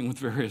when working with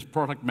various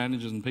product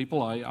managers and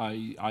people,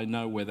 I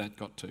know where that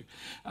got to,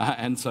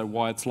 and so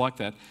why it's like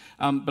that.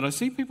 But I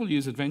see people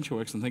use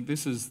AdventureWorks and think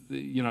this is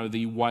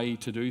the way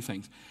to do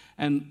things.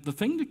 And the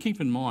thing to keep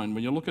in mind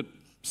when you look at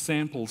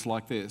samples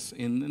like this,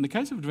 in the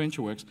case of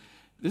AdventureWorks,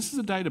 this is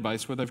a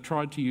database where they've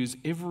tried to use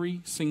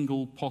every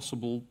single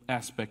possible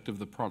aspect of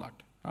the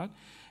product, right?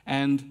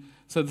 And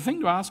so the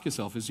thing to ask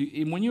yourself is,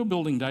 when you're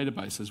building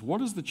databases, what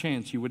is the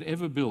chance you would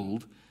ever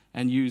build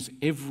and use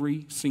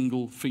every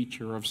single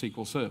feature of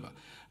SQL Server?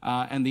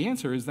 And the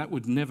answer is that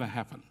would never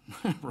happen,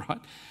 right?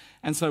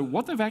 And so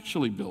what they've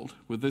actually built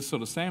with this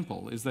sort of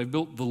sample is they've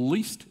built the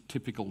least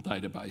typical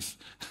database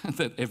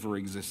that ever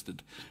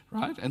existed,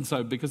 right? And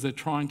so because they're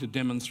trying to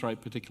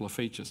demonstrate particular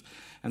features.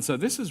 And so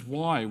this is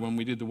why when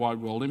we did the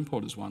Wide World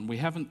Importers one, we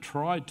haven't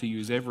tried to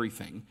use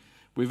everything.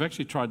 We've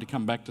actually tried to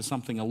come back to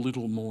something a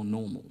little more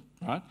normal,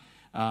 right?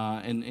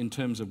 In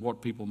terms of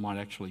what people might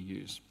actually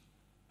use.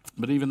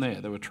 But even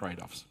there were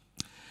trade-offs.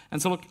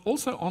 And so look,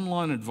 also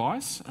online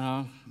advice,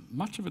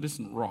 much of it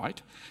isn't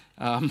right.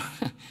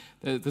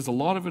 There's a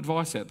lot of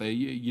advice out there.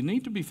 You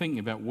need to be thinking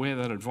about where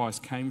that advice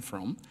came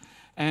from.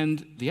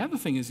 And the other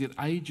thing is it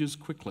ages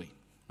quickly,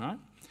 right?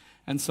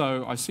 And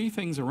so I see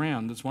things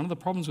around. It's one of the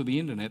problems with the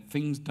internet,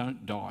 things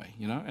don't die,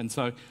 And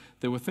so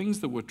there were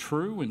things that were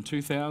true in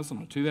 2000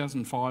 or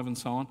 2005 and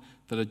so on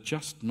that are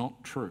just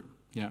not true,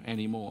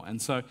 anymore.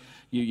 And so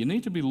you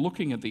need to be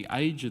looking at the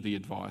age of the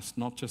advice,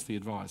 not just the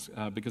advice,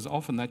 because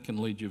often that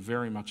can lead you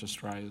very much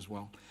astray as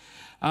well.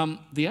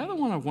 The other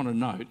one I want to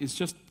note is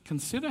just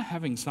consider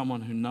having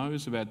someone who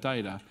knows about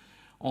data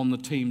on the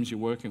teams you're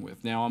working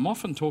with. Now, I'm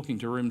often talking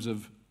to rooms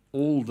of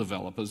all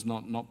developers,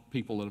 not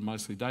people that are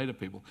mostly data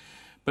people.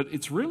 But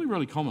it's really,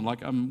 really common.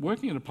 Like, I'm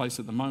working at a place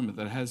at the moment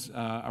that has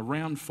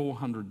around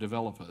 400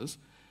 developers,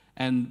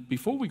 and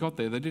before we got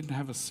there, they didn't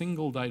have a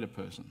single data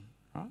person,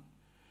 right?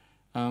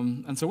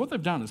 And so what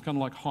they've done is kind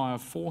of like hire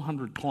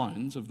 400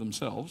 clones of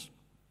themselves,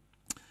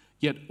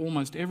 yet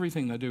almost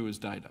everything they do is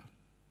data,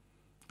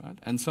 right?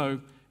 And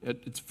so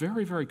it's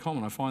very, very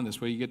common, I find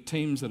this, where you get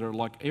teams that are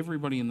like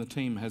everybody in the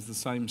team has the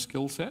same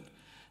skill set,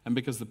 and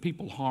because the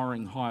people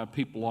hiring hire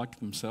people like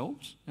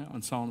themselves,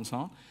 and so on and so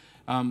on.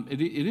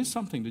 It is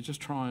something to just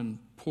try and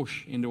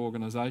push into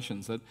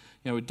organisations that,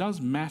 it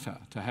does matter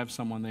to have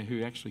someone there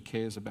who actually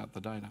cares about the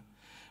data.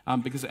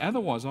 Because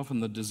otherwise, often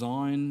the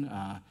design,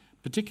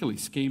 particularly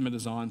schema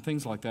design,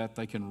 things like that,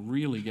 they can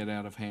really get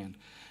out of hand.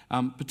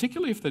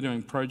 Particularly if they're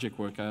doing project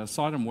work. A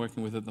site I'm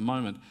working with at the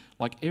moment,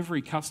 like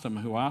every customer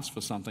who asks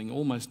for something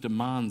almost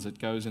demands it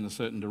goes in a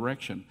certain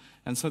direction.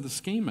 And so the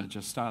schema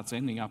just starts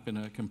ending up in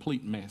a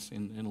complete mess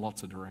in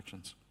lots of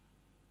directions.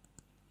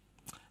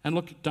 And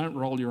look, don't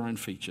roll your own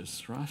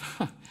features, right?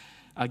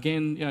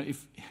 Again,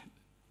 if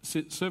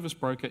Service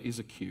Broker is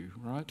a queue,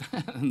 right?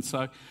 And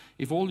so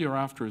if all you're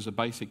after is a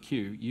basic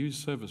queue, use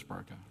Service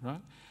Broker,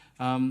 right?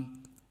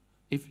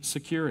 If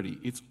security,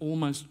 it's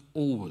almost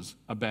always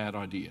a bad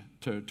idea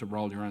to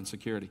roll your own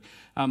security.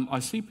 I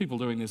see people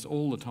doing this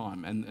all the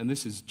time, and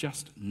this is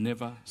just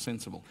never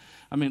sensible.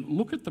 I mean,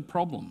 look at the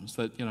problems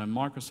that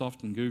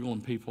Microsoft and Google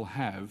and people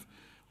have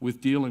with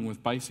dealing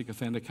with basic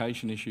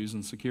authentication issues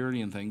and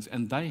security and things,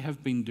 and they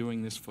have been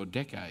doing this for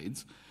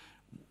decades.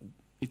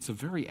 It's a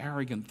very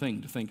arrogant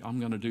thing to think, I'm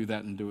going to do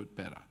that and do it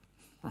better,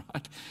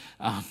 right?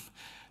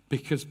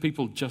 Because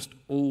people just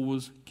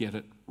always get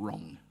it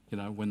wrong,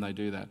 when they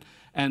do that.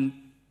 And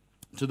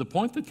to the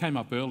point that came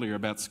up earlier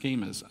about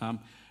schemas,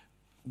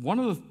 one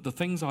of the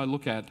things I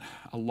look at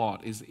a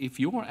lot is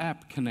if your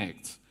app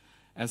connects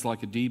as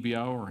like a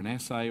DBO or an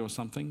SA or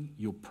something,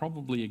 you're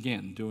probably,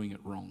 again, doing it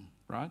wrong,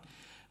 right?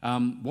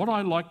 What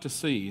I like to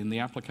see in the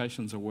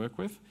applications I work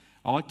with,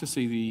 I like to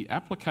see the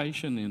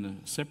application in a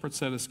separate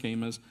set of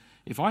schemas.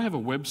 If I have a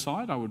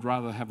website, I would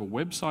rather have a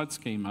website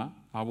schema.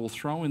 I will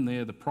throw in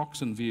there the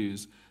procs and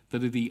views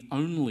that are the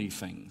only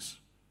things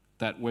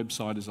that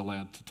website is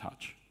allowed to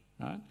touch,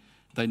 right?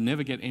 They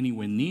never get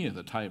anywhere near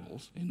the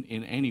tables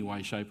in any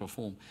way, shape or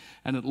form.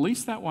 And at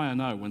least that way I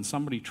know when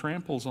somebody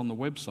tramples on the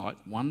website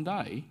one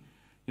day,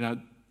 you know,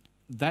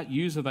 that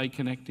user they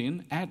connect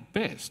in, at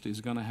best, is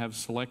going to have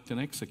select and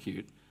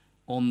execute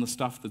on the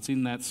stuff that's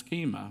in that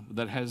schema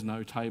that has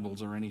no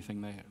tables or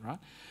anything there, right?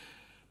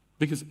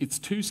 Because it's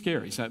too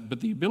scary. So,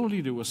 but the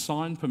ability to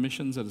assign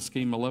permissions at a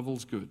schema level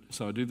is good.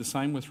 So I do the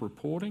same with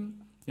reporting.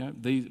 You know,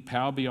 the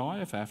Power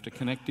BI, if I have to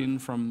connect in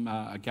from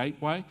a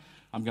gateway,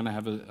 I'm going to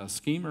have a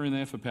schema in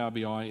there for Power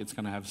BI. It's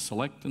going to have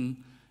select and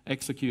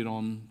execute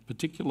on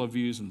particular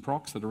views and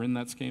procs that are in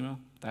that schema.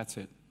 That's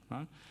it,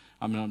 right?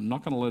 I mean, I'm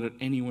not going to let it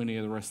anywhere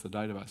near the rest of the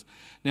database.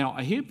 Now,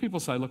 I hear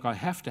people say, look, I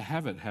have to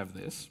have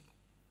this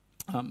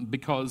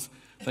because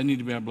they need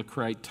to be able to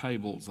create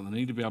tables and they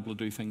need to be able to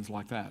do things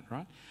like that,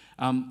 right?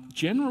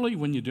 Generally,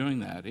 when you're doing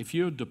that, if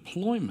your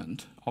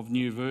deployment of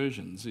new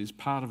versions is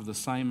part of the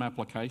same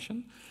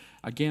application,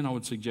 again, I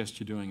would suggest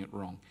you're doing it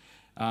wrong.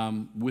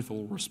 With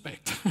all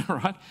respect,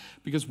 right?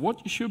 Because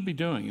what you should be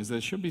doing is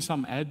there should be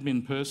some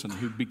admin person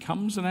who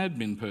becomes an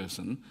admin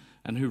person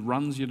and who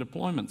runs your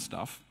deployment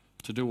stuff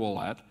to do all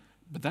that,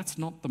 but that's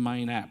not the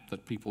main app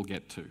that people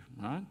get to,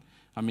 right?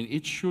 I mean,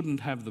 it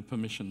shouldn't have the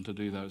permission to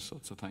do those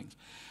sorts of things.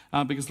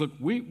 Because look,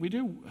 we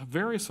do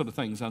various sort of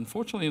things.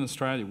 Unfortunately in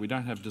Australia we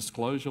don't have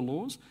disclosure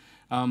laws,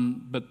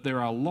 but there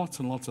are lots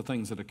and lots of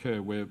things that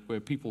occur where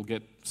people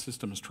get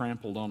systems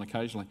trampled on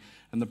occasionally.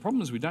 And the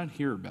problem is we don't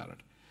hear about it.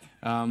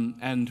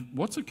 And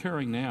what's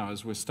occurring now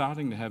is we're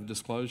starting to have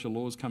disclosure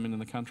laws come in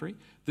the country.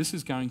 This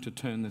is going to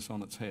turn this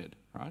on its head,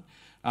 right?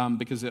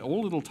 Because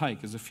all it'll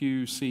take is a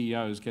few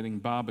CEOs getting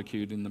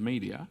barbecued in the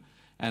media,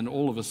 and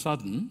all of a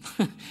sudden,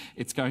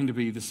 it's going to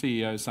be the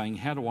CEO saying,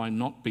 how do I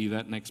not be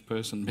that next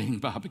person being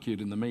barbecued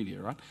in the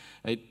media, right?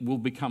 It will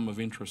become of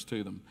interest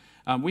to them.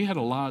 We had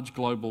a large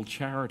global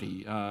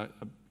charity a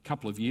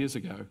couple of years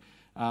ago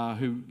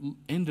who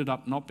ended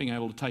up not being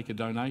able to take a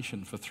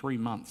donation for 3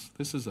 months.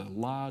 This is a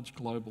large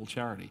global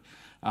charity.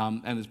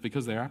 And it's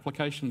because their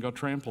application got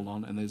trampled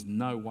on and there's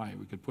no way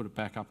we could put it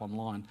back up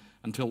online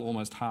until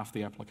almost half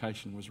the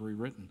application was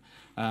rewritten.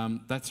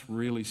 That's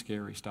really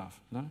scary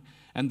stuff, you know?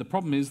 And the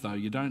problem is, though,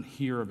 you don't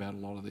hear about a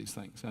lot of these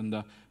things.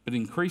 But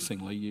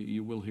increasingly,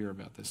 you will hear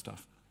about this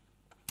stuff.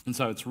 And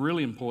so it's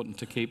really important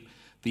to keep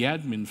the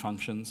admin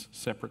functions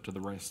separate to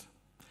the rest.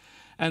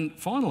 And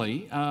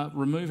finally,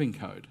 removing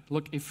code.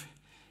 Look, if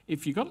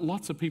you've got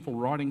lots of people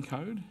writing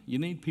code, you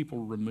need people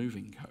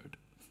removing code.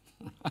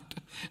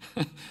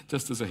 Right?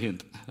 Just as a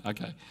hint.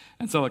 Okay.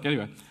 And so, look,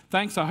 anyway,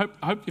 thanks. I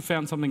hope you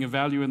found something of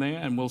value in there,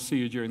 and we'll see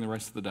you during the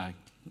rest of the day.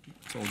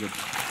 It's all good.